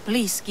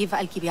 Please give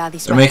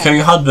Alkibiades Let me kill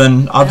your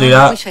husband. I'll do I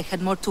that. wish I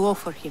had more to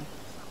offer him.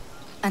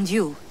 And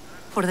you,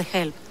 for the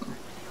help.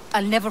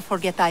 I'll never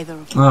forget either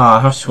of you. Ah,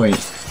 how sweet.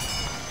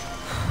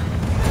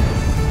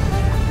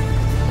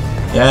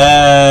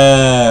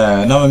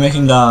 Yeah, another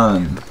mission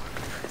done.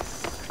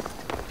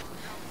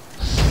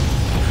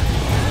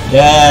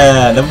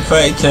 Yeah, level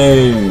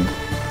 32.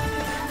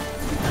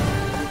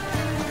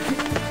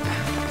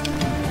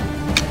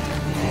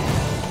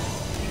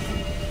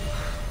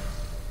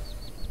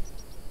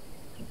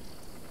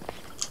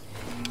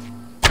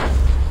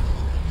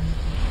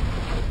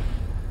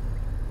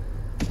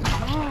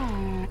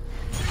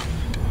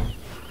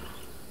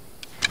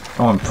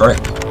 Come on, prick.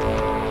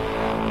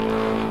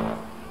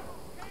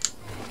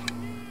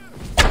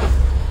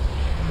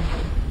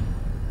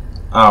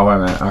 Oh, wait a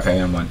minute. Okay,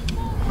 never mind.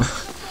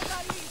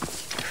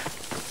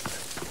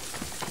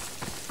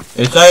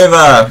 It's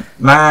over!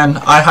 Man,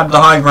 I had the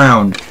high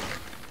ground.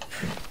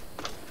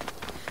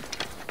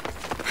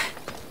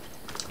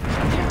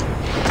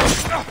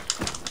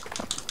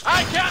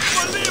 I can't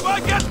believe I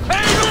get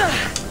paid!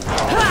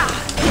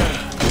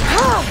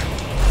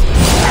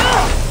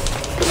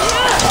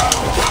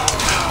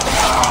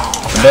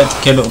 Let's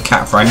kill little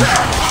cat friend.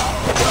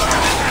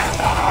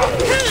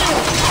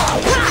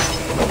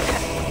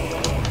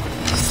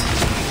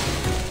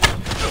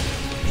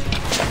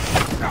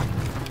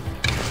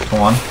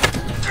 Come on.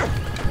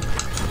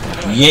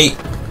 Yeet.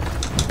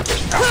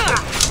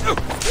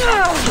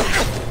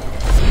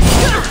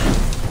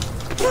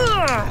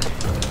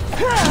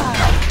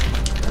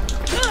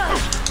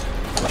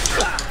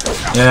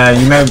 Yeah,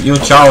 you're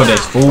childish,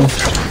 fool.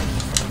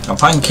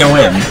 If I can kill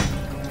him,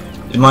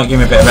 it might give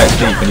me a bit of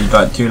XP, but he's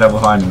like 2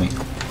 levels higher than me.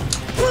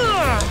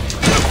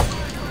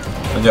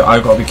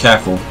 I've got to be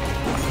careful.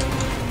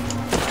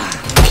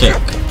 Kick.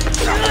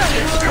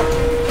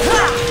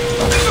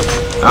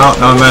 Oh,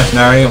 no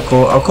mercenary, of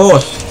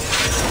course.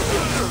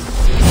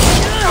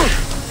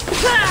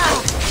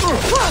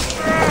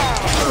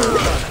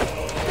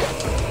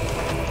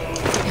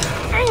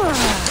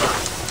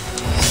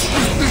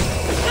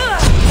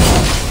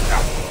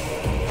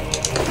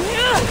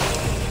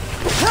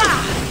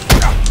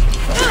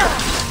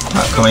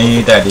 come on, you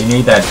need dead, you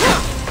need dead.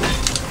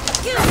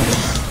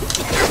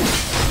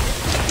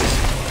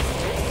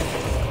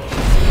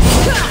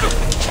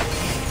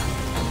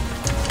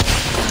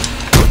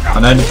 I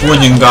know the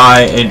poison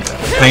guy is a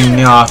pain in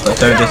the ass, but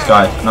so is this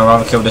guy. And I'd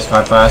rather kill this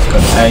guy first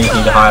because A,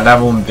 he's a higher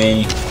level, and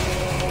B,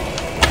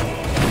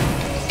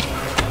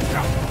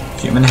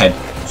 shoot him in the head.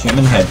 Shoot him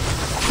in the head.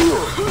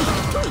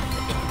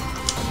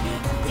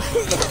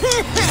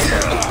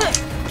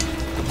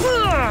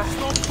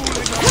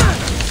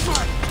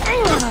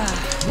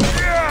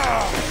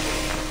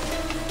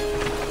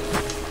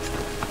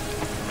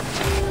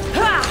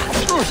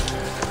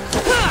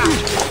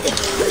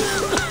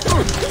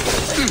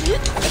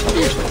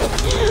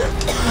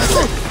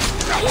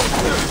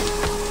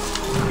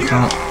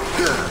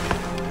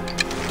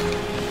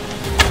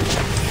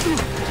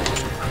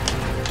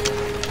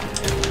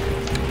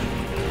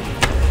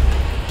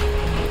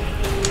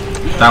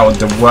 That was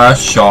the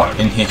worst shot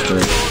in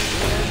history.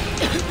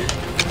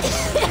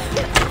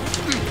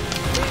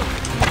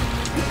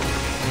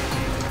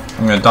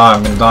 I'm gonna die,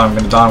 I'm gonna die, I'm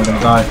gonna die, I'm gonna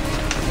die.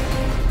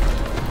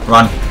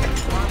 Run.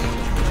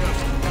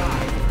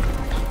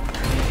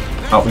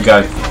 Up we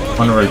go.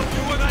 On the roof.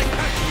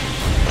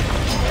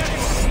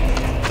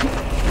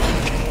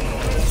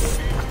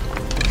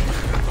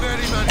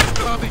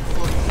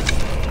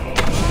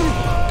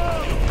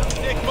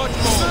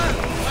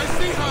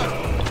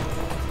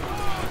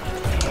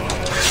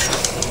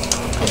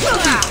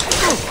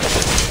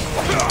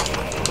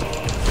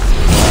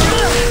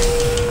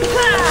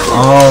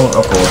 Oh,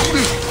 of course.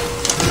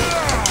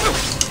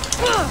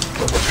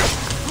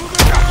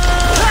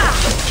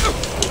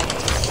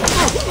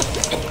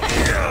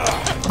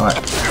 Alright,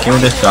 kill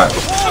this guy.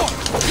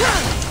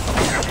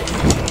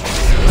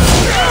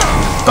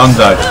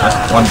 Dunzo,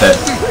 that's one dead.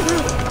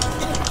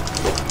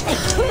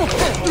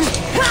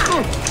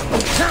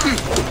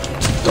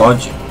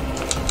 Dodge.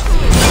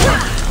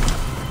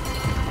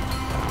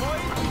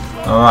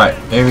 Alright,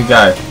 here we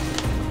go.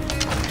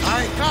 I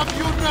have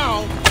you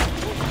now.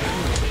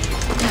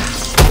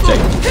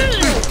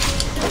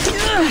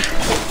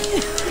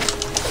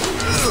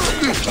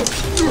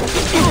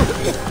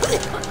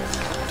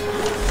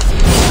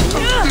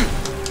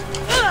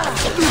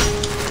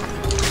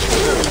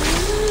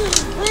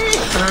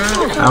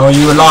 How are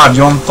you alive?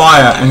 You're on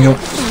fire and you're...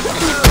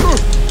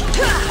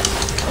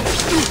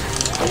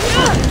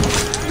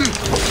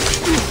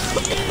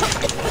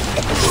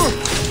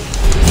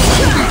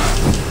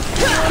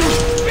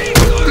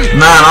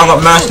 Man, I've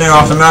got mercenary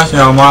after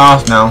mercenary on my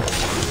ass now.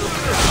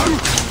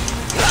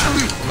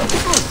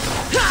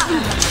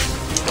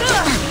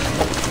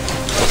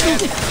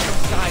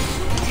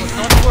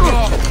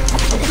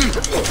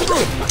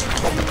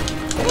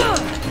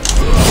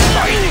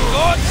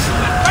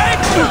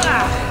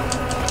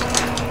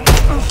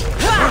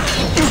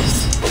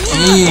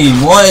 Gee,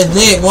 what is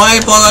it? Why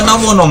have I got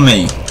another one on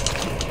me?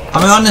 I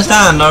mean, I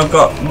understand I've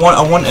got one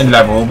a wanted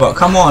level, but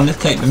come on, let's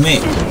take the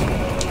mix.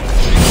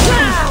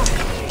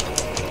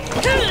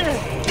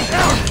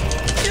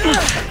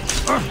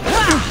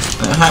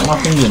 Hack my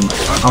fingers.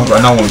 I've got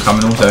another one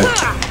coming also.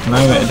 No,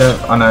 wait, I don't.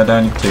 Oh no, I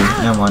don't need two.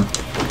 Never mind.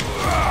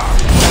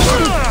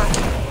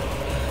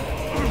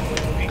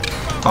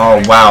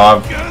 Oh wow,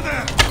 I've...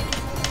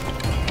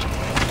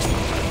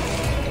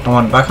 Come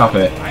on, back up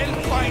it.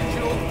 I'll find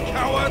you,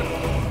 coward.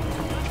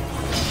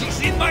 She's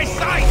in my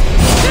sight.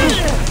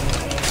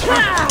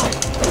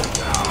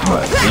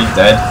 Right, he's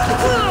dead.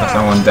 That's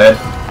someone dead.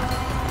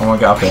 Come on,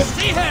 get up here.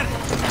 See her.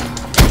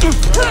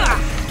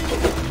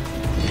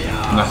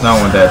 And that's no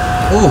one dead.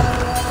 Ooh!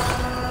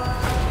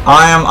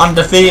 I am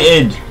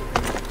undefeated!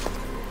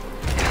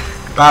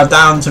 Bow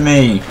down to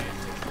me!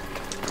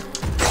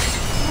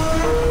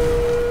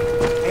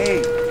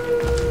 Hey.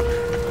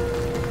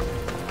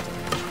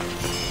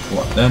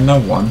 What? There's no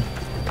one?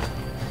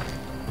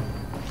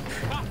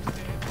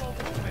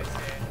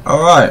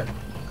 Alright.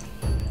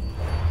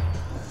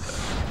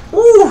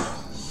 Woo!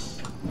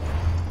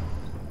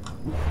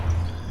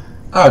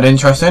 That was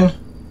interesting.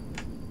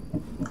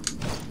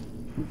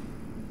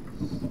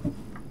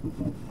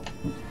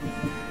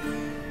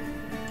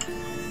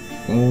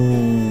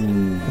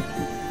 Ooh.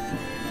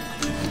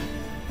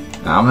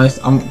 Now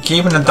I'm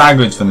keeping the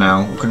daggers for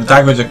now because the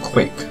daggers are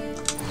quick.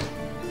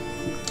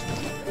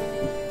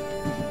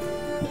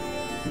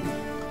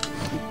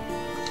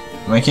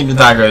 I'm gonna keep the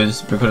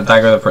daggers because the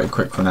daggers are pretty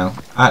quick for now.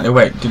 Actually,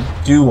 wait,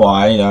 do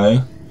I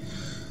though?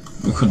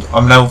 Because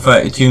I'm level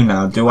 32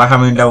 now. Do I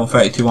have any level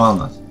 32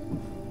 armor?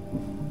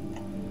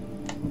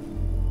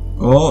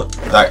 Oh,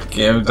 that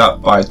gives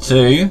up by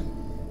 2.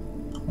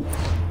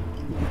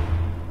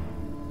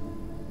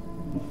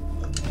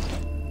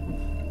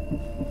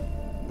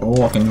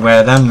 Oh, I can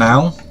wear them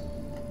now.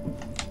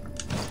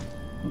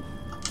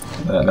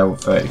 They're level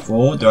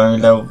 34. Do I only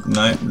level...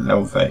 No,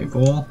 level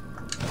 34.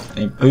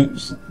 Any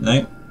boots?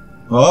 No.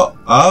 Oh,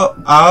 oh,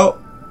 oh!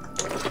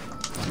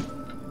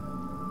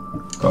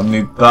 Got a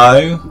new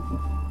bow.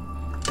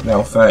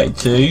 Level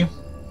 32.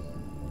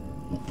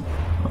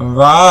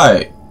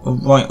 Alright.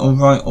 Alright,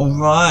 alright,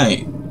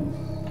 alright.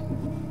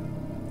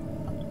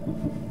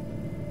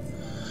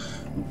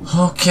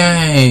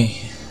 Okay.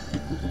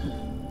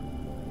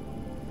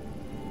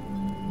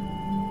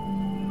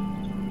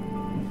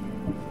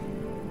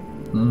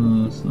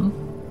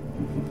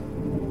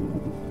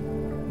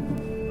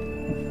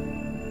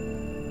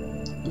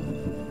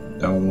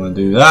 Don't want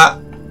to do that.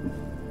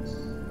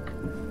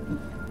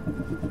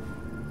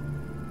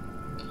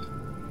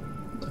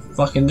 What the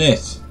fuck is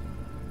this?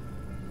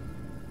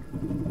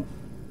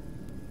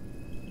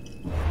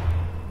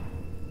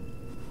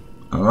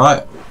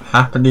 Alright,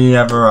 happily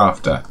ever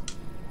after.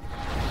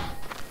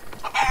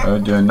 We'll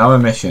do another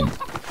mission.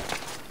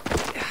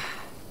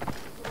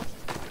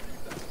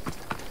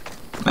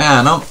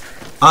 Man,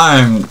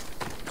 I'm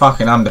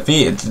fucking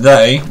undefeated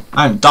today.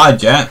 I haven't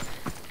died yet.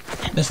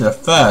 This is the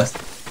first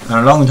in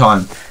a long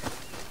time.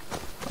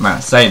 I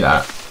might say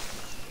that.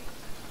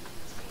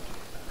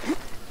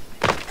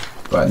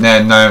 But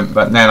then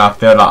I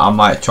feel like I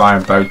might try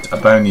and one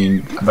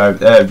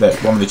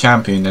of the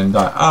champion and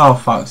die. Oh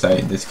fuck's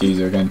sake, this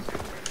geezer again.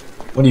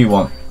 What do you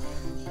want?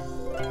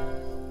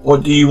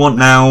 What do you want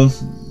now?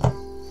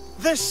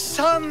 The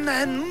sun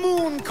and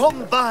moon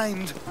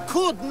combined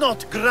could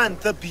not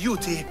grant the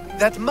beauty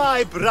that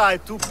my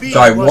bride-to-be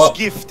was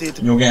gifted.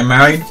 You're getting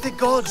married? If the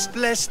gods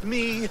blessed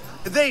me,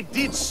 they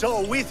did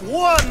so with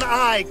one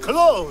eye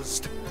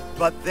closed.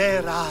 But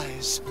their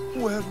eyes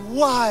were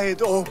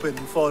wide open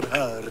for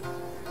her.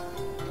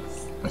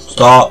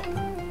 Stop.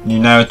 You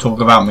never talk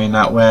about me in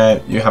that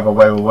way. You have a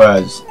way with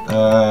words.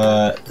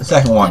 The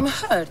second one. I'm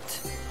hurt.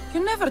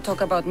 You never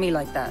talk about me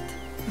like that.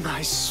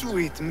 My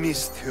sweet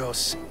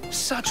Misthios,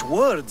 such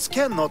words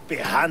cannot be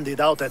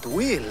handed out at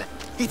will.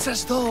 It's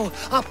as though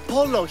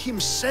Apollo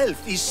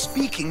himself is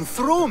speaking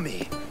through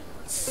me.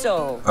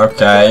 So,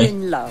 okay. you're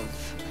in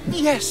love.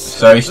 Yes.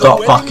 So he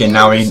stopped fucking,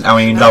 now he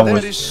in love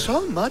with.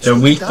 So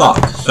we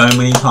fucked so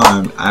many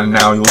times and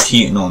now you're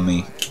cheating on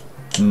me.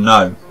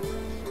 No.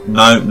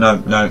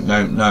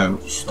 No.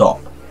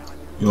 Stop.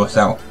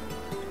 Yourself.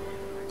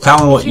 Tell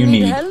me what you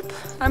need. Help?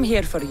 I'm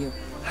here for you.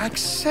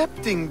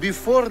 Accepting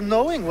before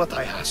knowing what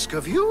I ask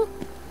of you?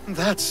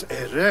 That's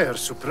a rare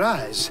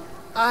surprise.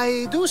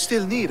 I do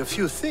still need a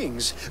few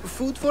things.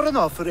 Food for an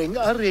offering,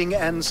 a ring,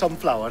 and some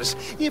flowers.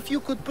 If you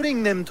could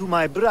bring them to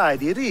my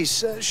bride,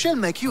 Iris, she'll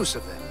make use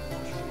of them.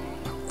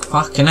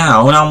 Fucking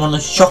hell, I'm on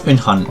a shopping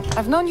hunt.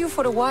 I've known you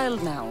for a while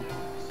now,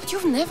 but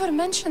you've never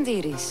mentioned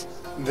Iris.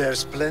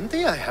 There's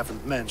plenty I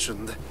haven't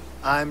mentioned.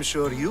 I'm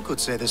sure you could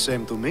say the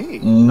same to me.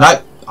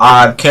 Nope.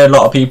 I've killed a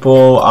lot of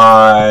people.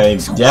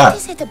 So yeah. What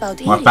is it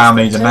about My Iris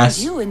family's a that mess.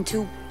 turned you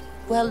into,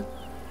 well,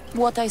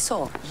 what I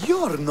saw?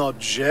 You're not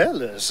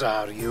jealous,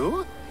 are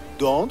you?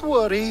 Don't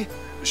worry.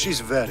 She's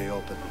very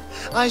open.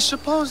 I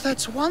suppose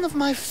that's one of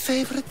my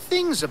favorite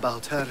things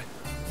about her.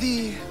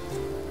 The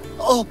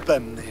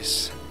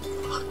openness.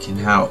 Fucking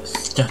hell.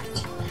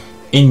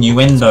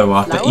 Innuendo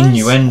after Flowers,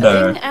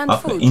 innuendo ring, and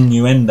after food.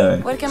 innuendo.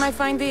 Where can I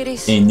find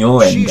Iris?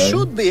 Innuendo. She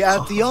should be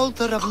at the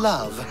altar of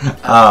love.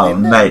 Oh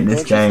mate,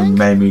 this game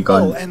made me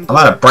go. I've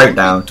had a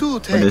breakdown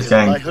with this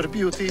game.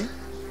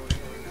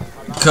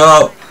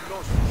 Go.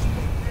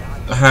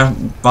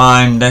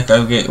 Fine, let's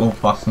go get all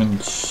fucking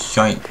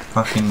shite.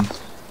 Fucking.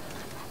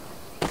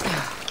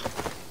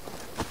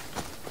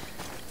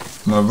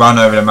 I'm gonna run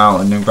over the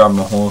mountain and grab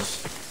my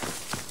horse.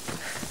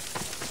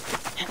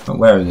 But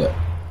where is it?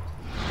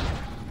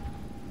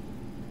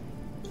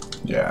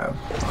 Yeah.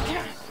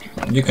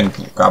 You can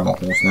grab my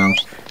horse now.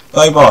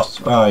 Hey boss,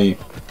 where are you?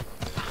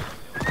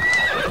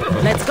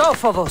 Let's go,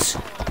 Phobos.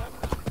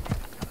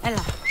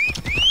 Ella.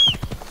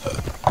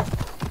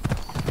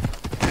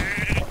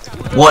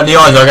 What are the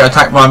odds I get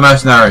attacked by a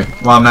mercenary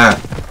while I'm there?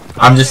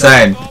 I'm just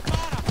saying.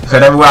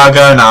 Because everywhere I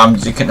go now, I'm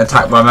just getting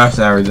attacked by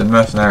mercenaries and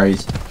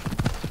mercenaries.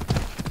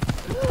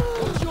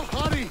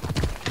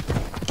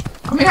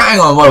 I mean, hang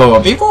on, whoa.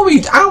 Before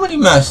we, how many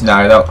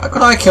mercenaries?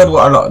 Could I killed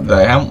what a lot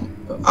today?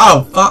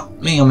 Oh, fuck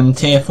me, I'm in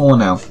tier 4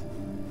 now.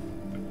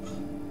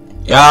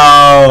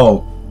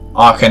 Yo!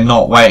 I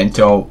cannot wait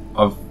until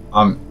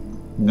I'm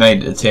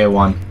made it to tier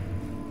 1.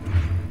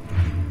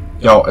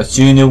 Yo, as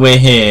soon as we're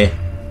here,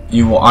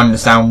 you will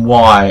understand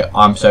why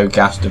I'm so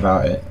gassed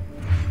about it.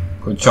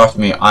 Because trust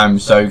me, I'm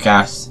so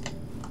gassed.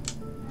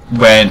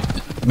 When,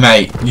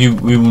 mate, you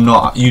do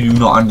not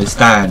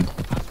understand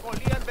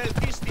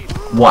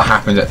what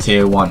happens at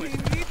tier 1.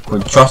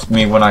 Because trust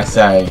me when I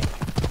say,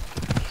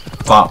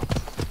 fuck.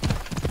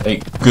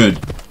 It's good.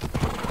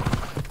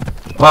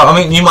 Well, I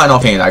mean, you might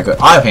not think it's that good.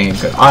 I think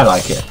it's good. I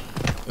like it.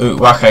 Ooh,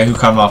 okay, who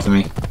come after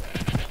me?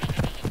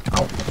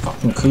 Oh,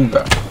 fucking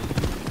cougar.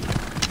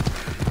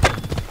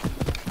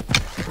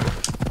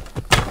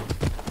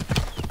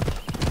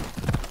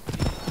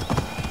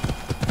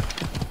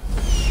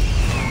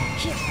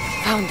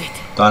 Found it.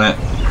 Done it.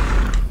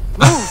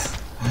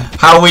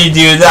 How we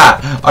do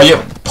that? Oh,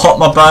 you pop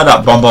my bird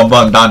up. Boom, boom,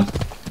 boom. Done.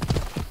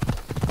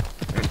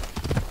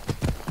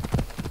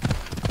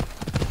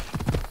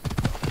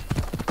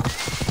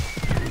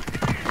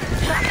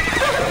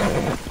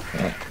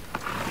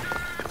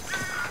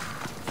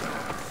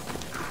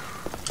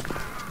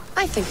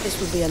 I think this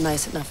would be a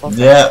nice enough offer.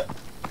 Yeah.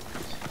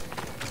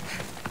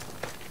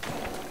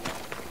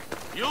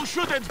 You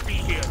shouldn't be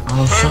here.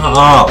 Oh, shut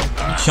up.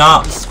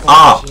 Shut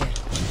up.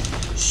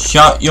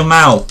 Shut your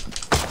mouth.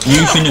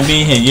 You shouldn't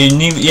be here. You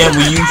need, yeah,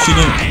 well, you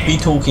shouldn't be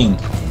talking.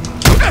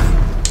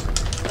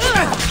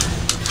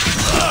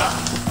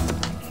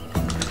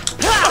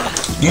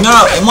 You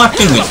know, my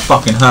fingers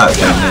fucking hurt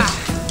doing this.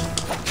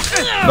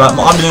 But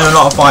I'm doing a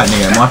lot of fighting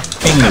here. My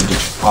fingers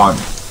just are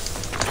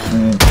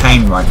in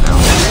pain right now.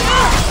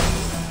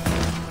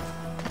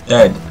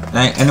 Dead.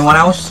 Anyone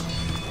else?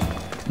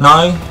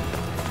 No?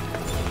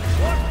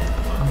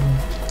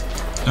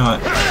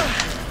 Alright.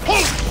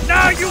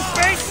 Now you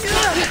face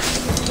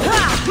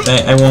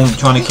Everyone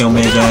trying to kill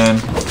me again.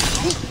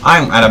 I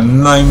haven't had a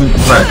moment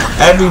of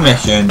rest. Every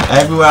mission,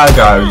 everywhere I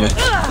go, just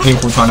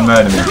people trying to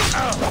murder me.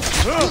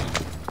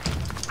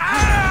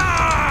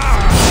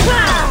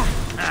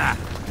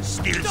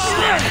 Still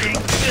standing.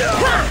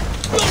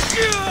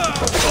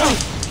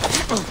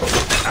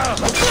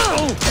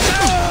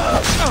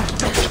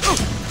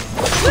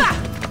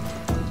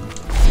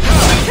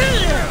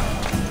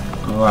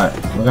 Alright,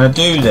 we're gonna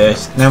do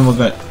this, then we're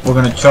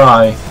gonna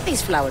try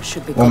These flowers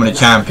should be Woman of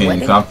Champion,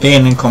 because I'm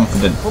feeling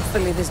confident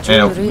Hopefully this in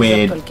a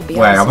weird way.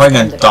 I'm probably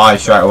gonna die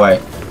straight away,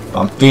 but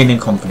I'm feeling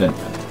confident.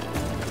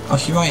 Oh,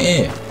 she's right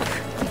here. Oh,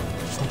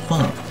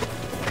 fuck.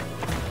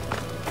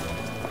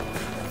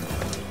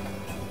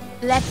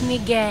 Let me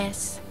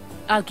guess.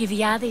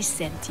 Alkibiades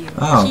sent you.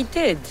 Oh. He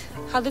did.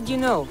 How did you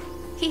know?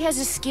 He has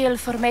a skill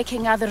for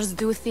making others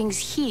do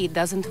things he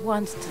doesn't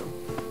want to.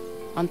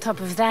 On top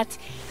of that,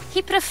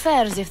 he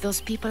prefers if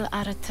those people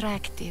are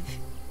attractive.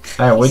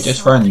 Hey, we're He's just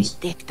so friends.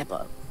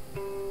 predictable.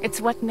 It's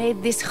what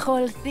made this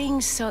whole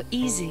thing so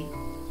easy.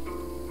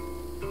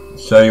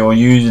 So you're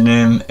using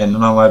him in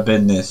none of my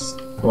business.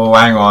 Well,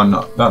 hang on,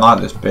 don't like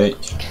this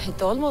bitch.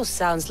 It almost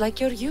sounds like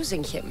you're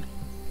using him.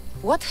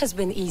 What has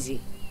been easy?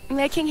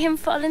 Making him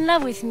fall in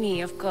love with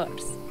me, of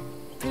course.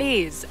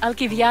 Please,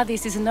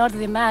 Alkibiades is not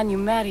the man you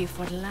marry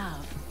for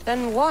love.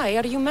 Then why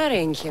are you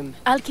marrying him?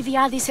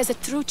 Alkibiades has a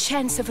true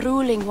chance of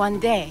ruling one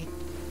day.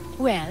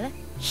 Well,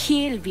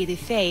 he'll be the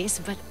face,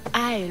 but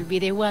I'll be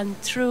the one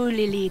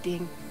truly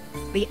leading.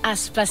 The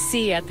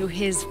Aspasia to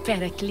his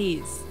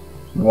Pericles.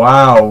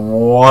 Wow,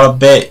 what a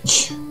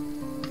bitch.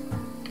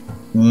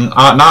 No,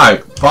 How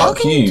fuck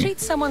can you you. treat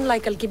someone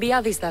like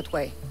Alkibiades that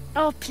way?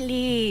 Oh,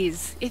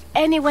 please. If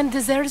anyone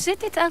deserves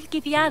it, it's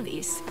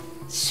Alkibiades.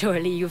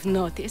 Surely you've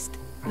noticed.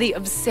 The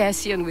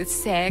obsession with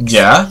sex,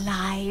 Yeah?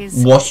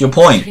 lies, What's your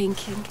point?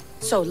 drinking.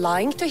 So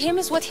lying to him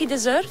is what he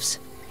deserves?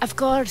 Of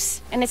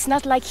course, and it's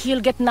not like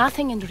he'll get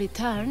nothing in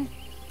return.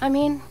 I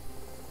mean,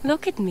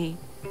 look at me.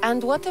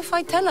 And what if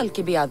I tell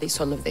Alkibiades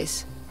all of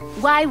this?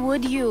 Why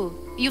would you?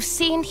 You've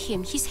seen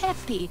him, he's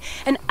happy,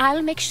 and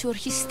I'll make sure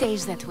he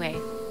stays that way.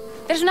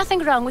 There's nothing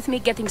wrong with me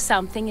getting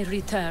something in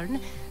return,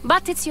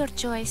 but it's your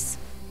choice.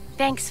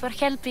 Thanks for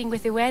helping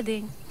with the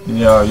wedding.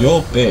 Yeah, you're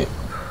a bitch.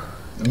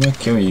 I'm gonna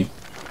kill you.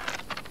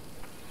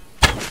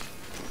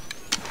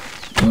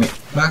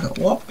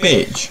 What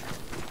bitch?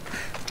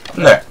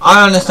 Look,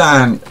 I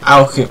understand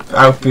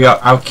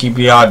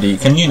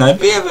Alkibiades can, you know,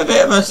 be a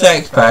bit of a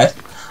sex pest.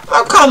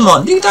 Oh, come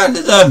on, you don't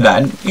deserve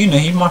that. You know,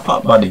 he's my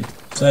fuck buddy.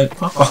 So,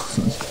 fuck off.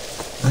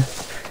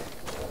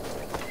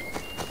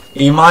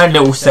 He's my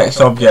little sex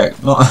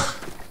object, not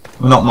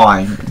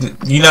mine.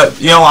 You know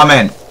what I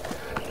meant?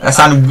 That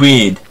sounded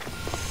weird.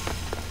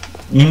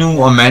 You know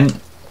what I meant?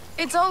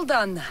 It's all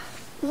done.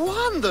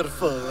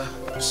 Wonderful.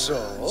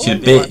 So, She's a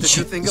what did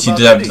you bitch. think She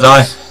about deserves to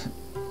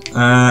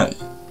die. Elise?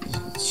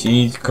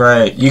 She's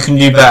great. You can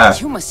do better.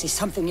 You must see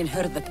something in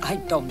her that I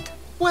don't.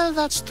 Well,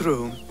 that's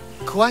true.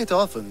 Quite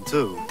often,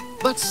 too.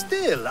 But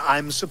still,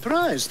 I'm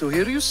surprised to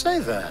hear you say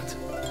that.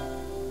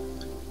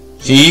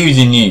 She's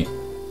using you.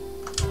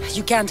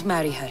 You can't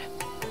marry her.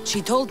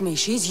 She told me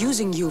she's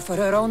using you for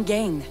her own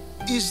gain.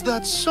 Is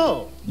that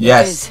so?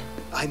 Yes.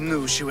 I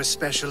knew she was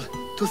special.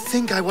 To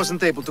think I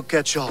wasn't able to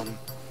catch on.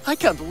 I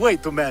can't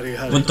wait to marry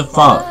her. What the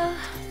fuck?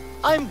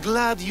 I'm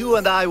glad you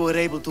and I were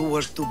able to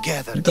work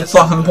together. What's the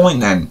fucking point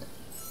then?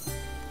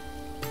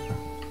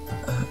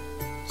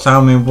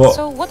 Tell me what.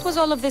 So what was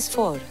all of this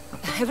for?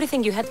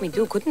 Everything you had me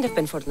do couldn't have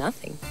been for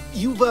nothing.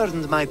 You've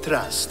earned my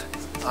trust.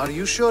 Are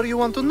you sure you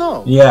want to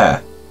know?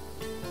 Yeah.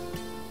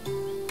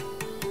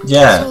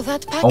 Yeah. So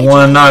that I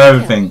want to know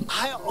everything.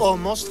 I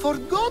almost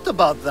forgot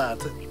about that.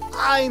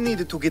 I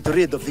needed to get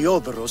rid of the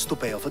Odoros to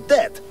pay off a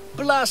debt.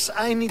 Plus,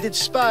 I needed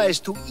spies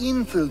to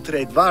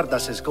infiltrate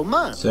Vardas's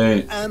command. So,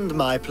 And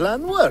my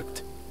plan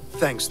worked.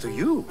 Thanks to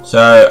you.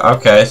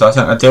 okay, so I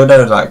sent a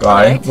dildo to that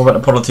guy. Right. What about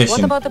the politician?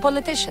 What about the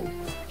politician?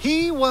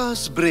 He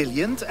was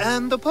brilliant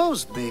and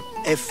opposed me.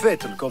 A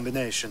fatal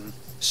combination.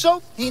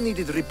 So, he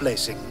needed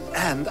replacing.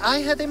 And I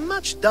had a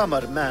much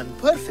dumber man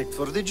perfect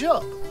for the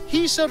job.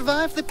 He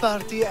survived the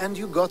party and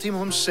you got him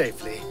home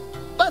safely.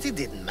 But it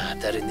didn't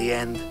matter in the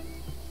end.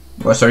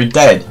 Well, so he's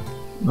dead.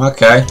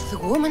 Okay. The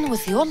woman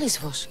with the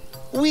Olisvos.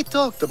 We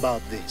talked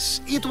about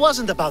this. It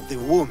wasn't about the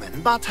woman,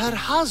 but her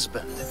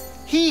husband.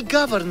 He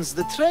governs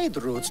the trade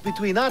routes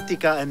between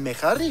Attica and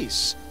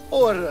Mecharis.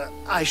 Or,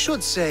 I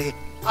should say,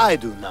 I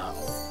do now.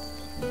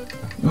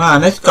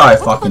 Man, this guy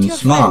What about fucking your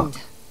smart.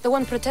 friend? The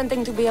one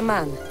pretending to be a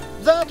man.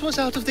 That was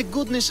out of the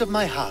goodness of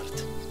my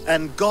heart.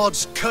 And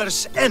gods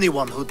curse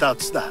anyone who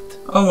doubts that.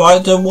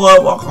 Alright, then what?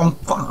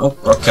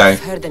 Okay. I've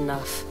heard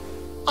enough.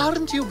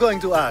 Aren't you going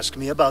to ask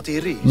me about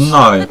Iris?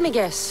 No. Let me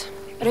guess.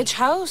 Rich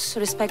house,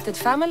 respected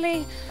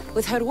family.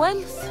 With her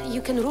wealth,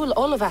 you can rule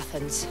all of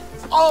Athens.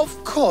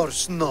 Of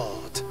course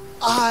not.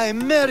 I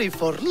marry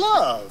for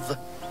love.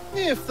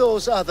 If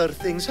those other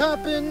things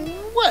happen,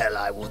 well,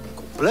 I wouldn't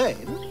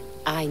complain.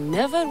 I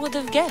never would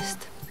have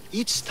guessed.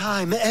 Each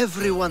time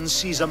everyone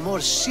sees a more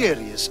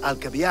serious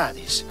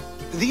Alkibiades.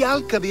 The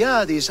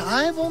Alkibiades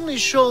I've only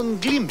shown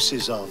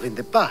glimpses of in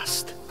the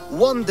past.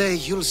 One day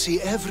you'll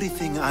see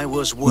everything I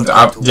was working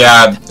towards.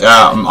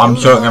 I'm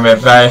sure it's going to be a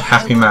very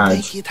happy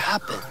marriage. Make it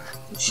happen.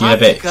 She's a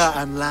bitch.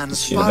 And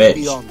lands She's a far bitch.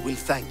 beyond will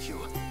thank you,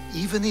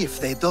 even if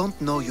they don't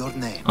know your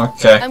name.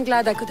 Okay. I'm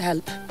glad I could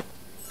help.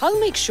 I'll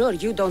make sure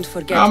you don't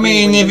forget I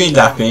mean, me if when he's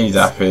happy, he's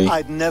happy.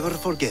 I'd never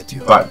forget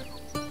you. But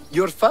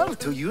You're far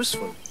too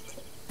useful.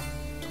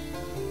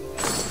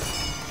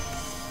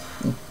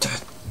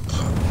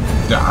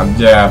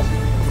 yeah,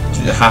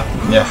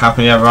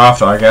 happily ever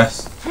after, I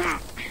guess.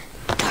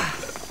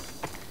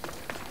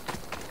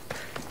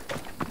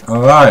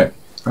 Alright.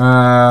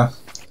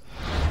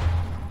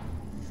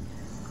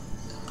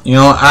 You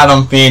know,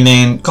 I'm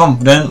feeling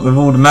confident with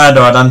all the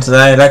murder I've done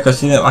today. Let's go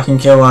see if I can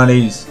kill one of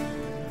these.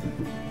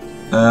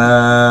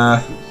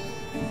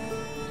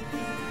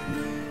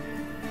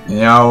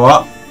 You know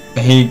what?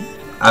 He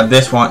at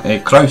this one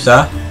is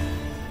closer.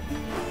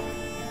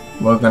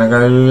 We're gonna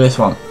go do this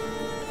one.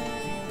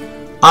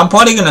 I'm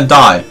probably gonna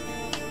die,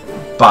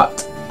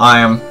 but I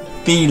am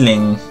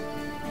feeling.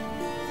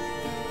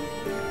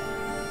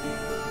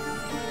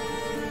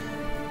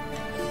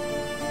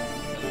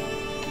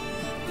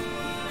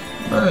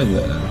 Where is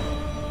it then?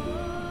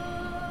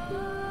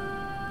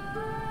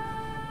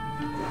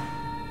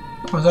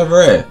 What's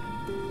over here?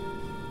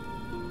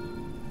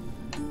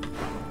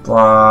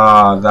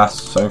 Wow,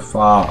 that's so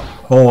far.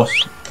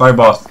 Horse,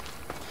 Phobos.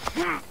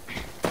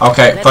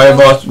 Okay,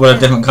 Phobos with a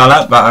different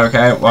colour, but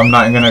okay, well, I'm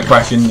not going to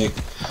question the.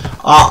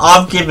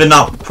 I've given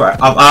up.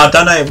 I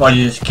don't know if I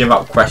just give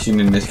up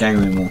questioning this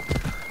game anymore.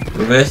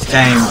 But this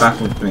game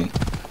baffles me.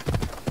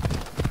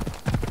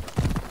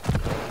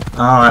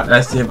 Alright,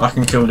 let's see if I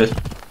can kill this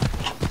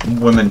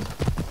woman.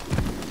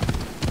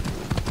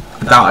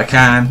 I doubt I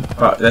can,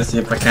 but let's see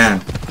if I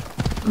can.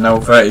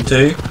 Level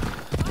 32,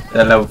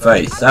 they're level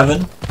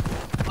 37.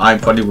 I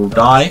probably will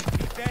die,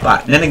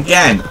 but then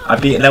again, I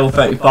beat level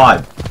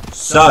 35.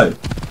 So,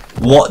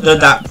 what does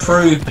that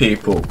prove,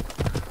 people?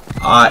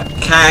 I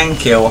can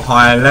kill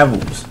higher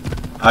levels.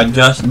 I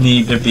just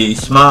need to be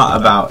smart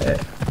about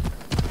it.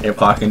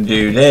 If I can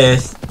do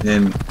this,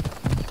 then,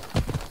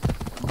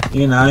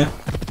 you know,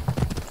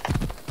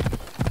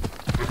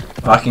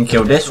 if I can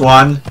kill this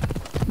one,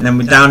 then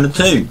we're down to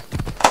 2.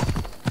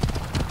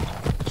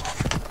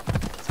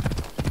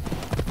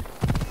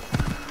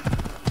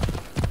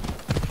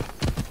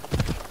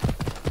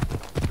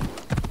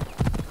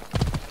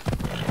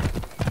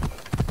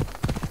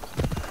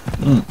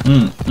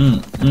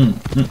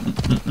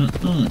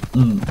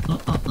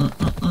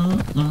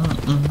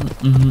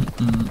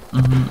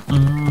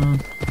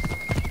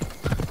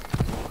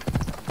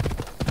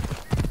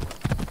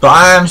 But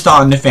I am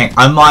starting to think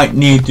I might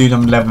need to do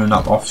them leveling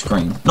up off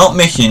screen. Not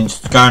missions,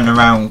 going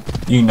around,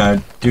 you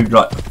know, do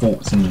like the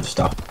forts and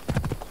stuff.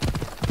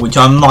 Which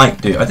I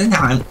might do. I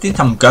didn't think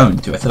I'm going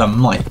to, I said I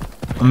might.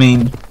 I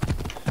mean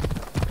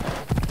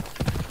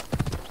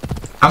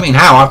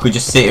how? I could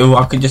just sit, or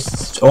I could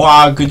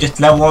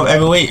just level up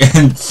every week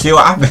and see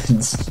what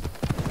happens.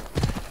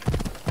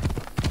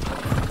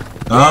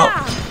 Oh.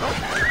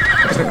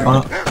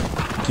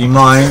 Do you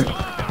mind?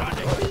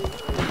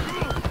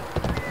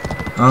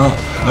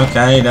 Oh,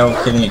 okay, they're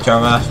all killing each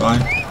other, that's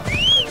fine.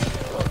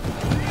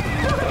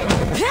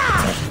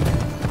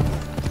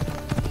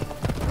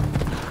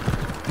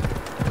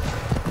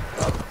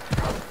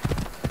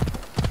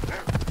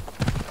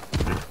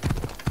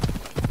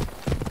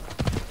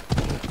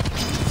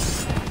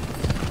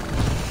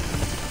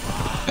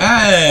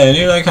 Hey,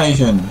 new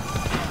location.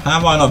 How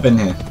have I not been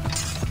here?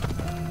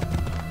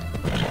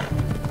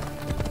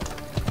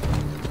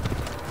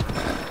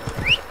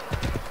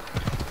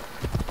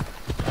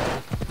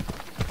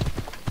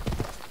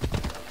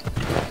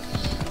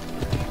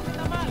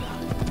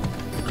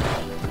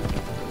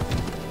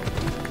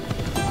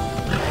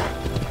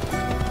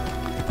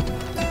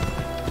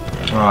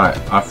 Right,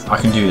 I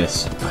can do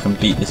this. I can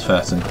beat this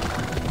person.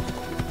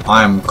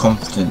 I am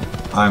confident.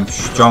 I am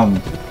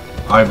strong.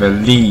 I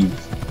believe.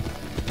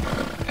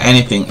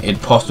 Anything is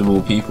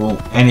possible, people.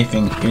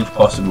 Anything is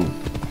possible.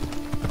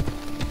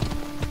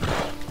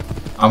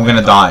 I'm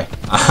gonna die.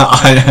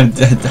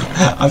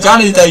 I'm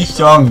trying to stay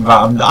strong,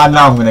 but I know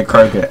I'm gonna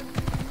croak it.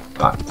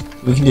 But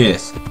we can do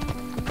this.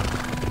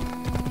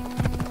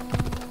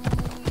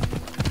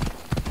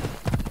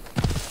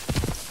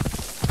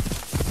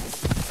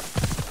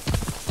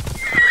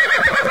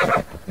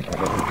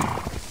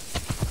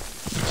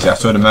 See, I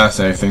saw the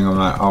mercenary thing. I'm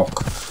like, oh,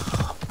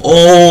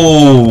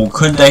 Oh,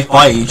 could they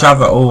fight each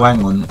other? Oh,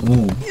 hang on.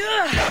 Ooh.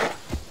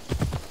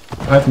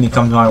 Hopefully he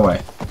comes my way.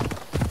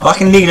 If I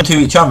can lead them to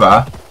each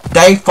other,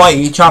 they fight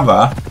each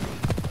other,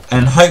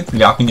 and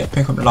hopefully I can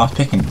pick up the last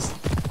pickings.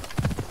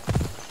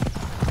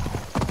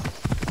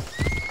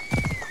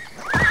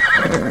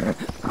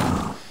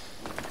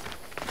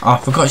 Oh, I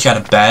forgot she had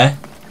a bear.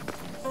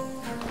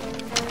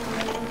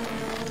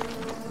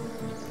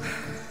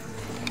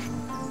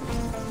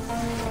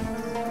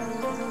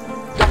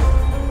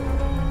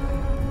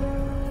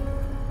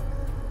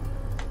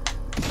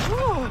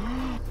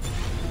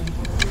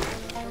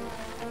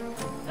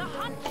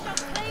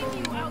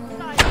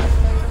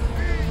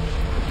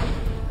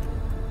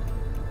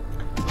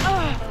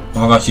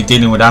 Oh my gosh, she's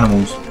dealing with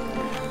animals.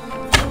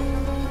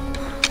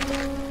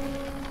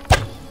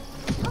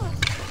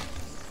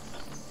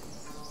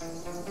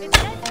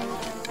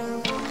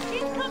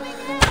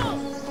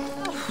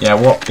 Yeah,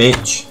 what,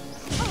 bitch?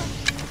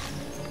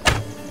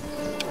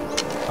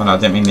 Oh no, I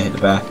didn't mean to hit the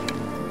bear.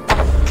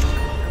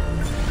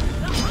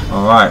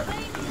 Alright.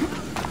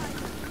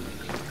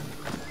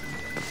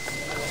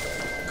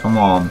 Come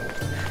on.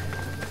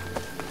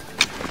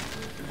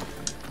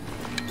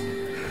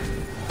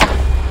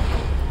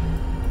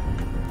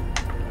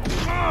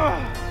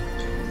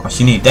 Oh,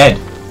 she needs dead.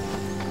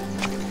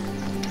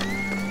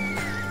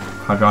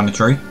 I'll go on the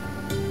tree.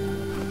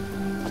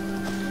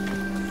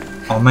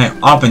 Oh mate,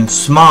 I've been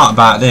smart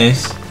about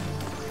this.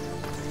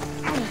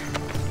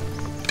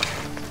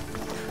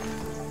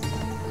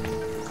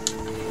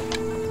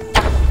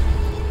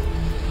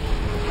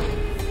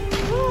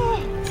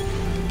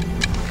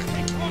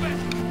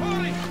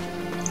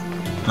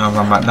 I'll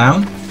run back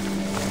down.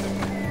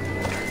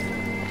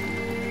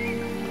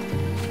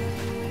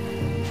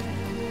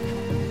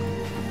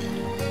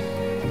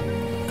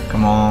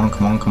 Come on,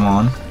 come on, come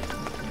on.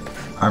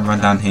 I'll run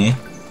down here.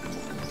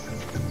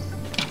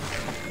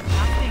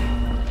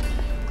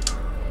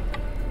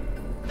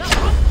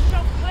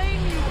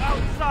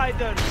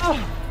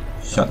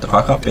 Shut the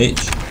fuck up,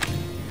 bitch.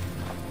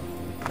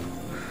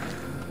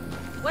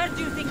 Where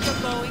do you think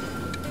you're going?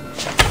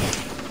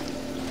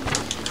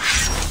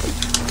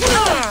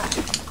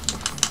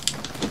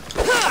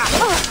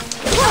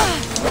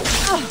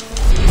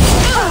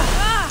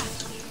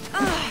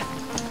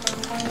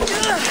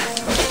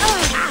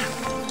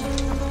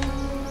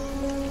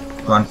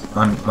 Run,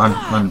 run, run,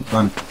 run,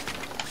 run.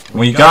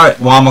 Where you go?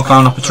 Why am I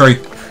climbing up a tree?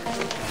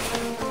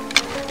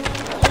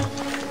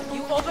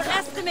 You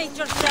overestimate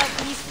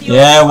yourself, Monsieur.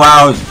 Yeah,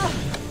 wow.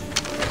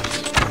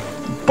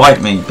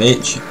 Bite me,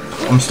 bitch.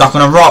 I'm stuck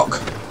on a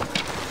rock.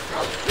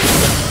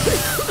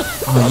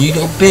 Oh, you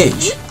little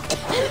bitch.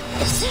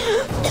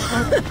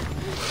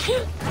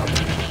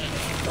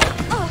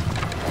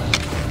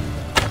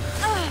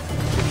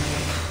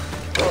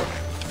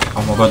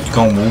 Oh my god,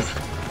 go on,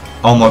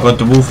 wolf. Oh my god,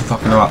 the wolf is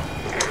fucking her up.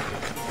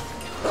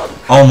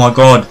 Oh my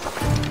god.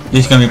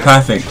 This is gonna be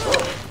perfect.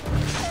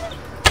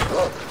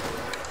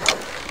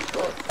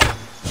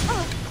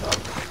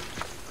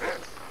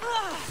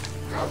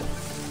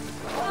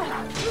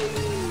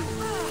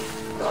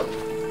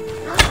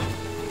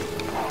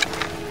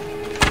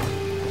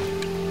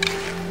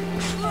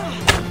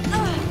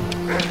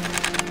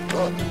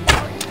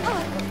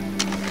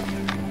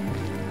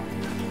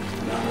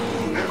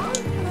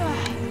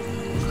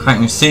 I can't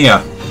even see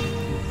her.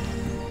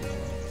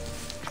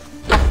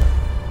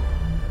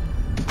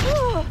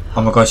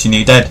 Oh my gosh, you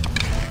need dead.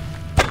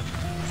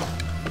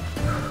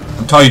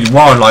 I'm telling you,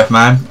 wildlife,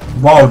 man.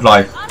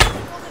 Wildlife.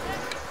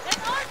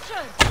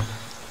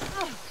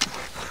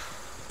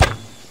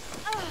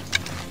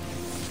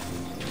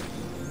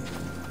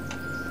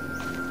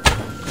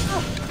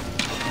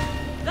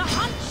 The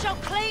hunt shall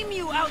claim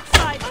you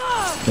outside.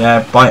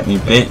 Yeah, bite me,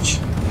 bitch.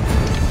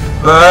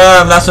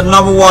 Boom! That's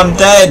another one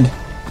dead.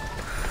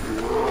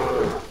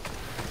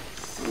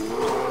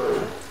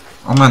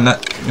 Oh man,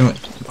 that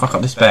fuck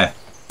up this bear.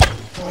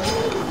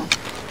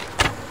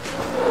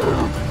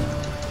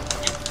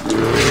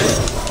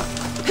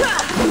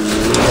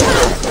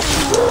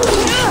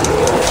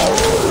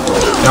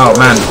 Oh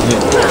man.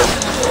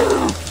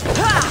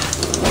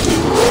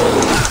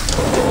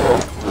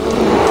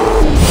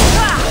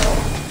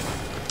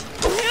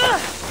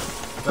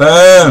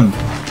 Boom.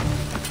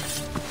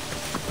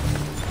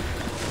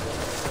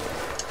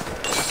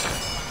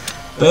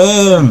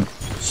 Boom.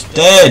 It's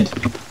dead.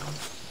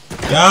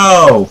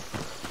 Go.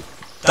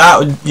 That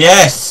was,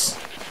 yes.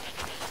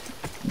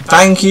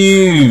 Thank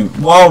you,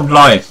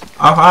 wildlife.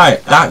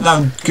 Alright, that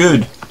was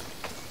good.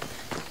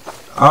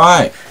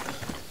 Alright.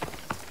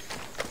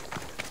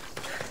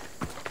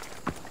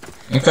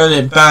 Look at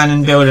it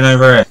burning building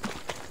over it.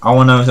 I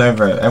want to know what's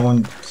over it.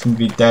 Everyone seems to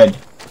be dead.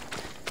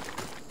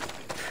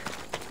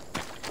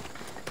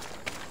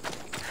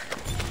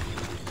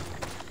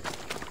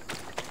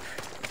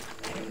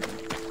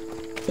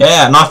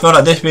 Yeah, and I feel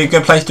like this would be a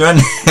good place to end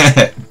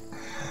it.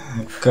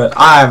 Good.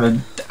 I have a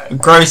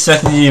gross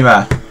sense of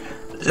humour.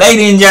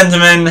 Ladies and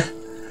gentlemen,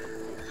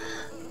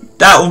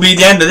 that will be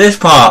the end of this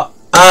part.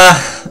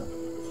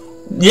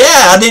 Yeah,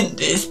 I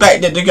didn't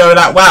expect it to go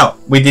that well.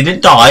 We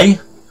didn't die.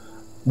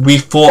 we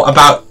fought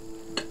about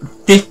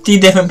 50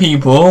 different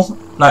people.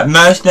 Like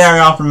mercenary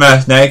after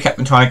mercenary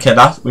kept trying to kill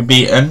us. We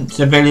beat them.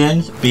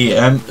 Civilians beat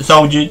them.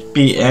 Soldiers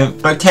beat them.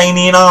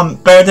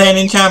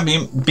 Britanian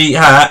champion beat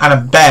her and a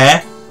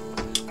bear.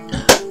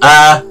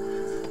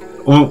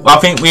 I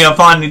think we are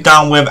finally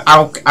done with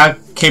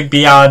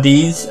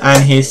Alkibiades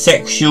and his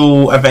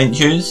sexual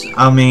adventures.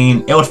 I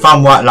mean, it was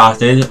fun while it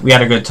lasted. We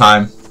had a good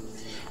time.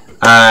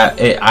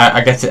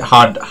 I guess it's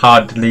hard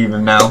to leave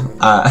him now.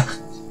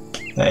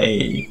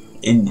 Hey,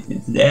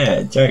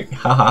 yeah, joke,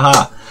 ha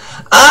ha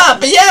ha.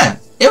 But yeah,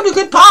 it was a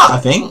good part, I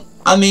think.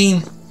 I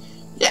mean,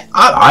 yeah,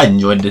 I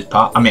enjoyed this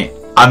part. I mean,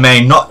 it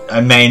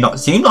may not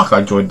seem like I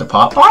enjoyed the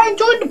part, but I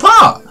enjoyed the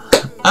part.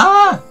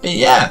 But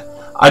yeah,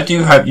 I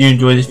do hope you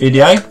enjoyed this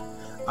video.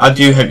 I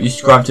do hope you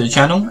subscribe to the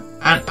channel,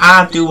 and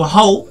I do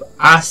hope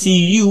I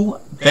see you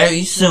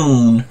very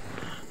soon.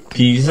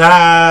 Peace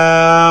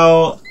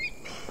out.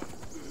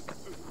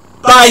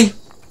 Bye.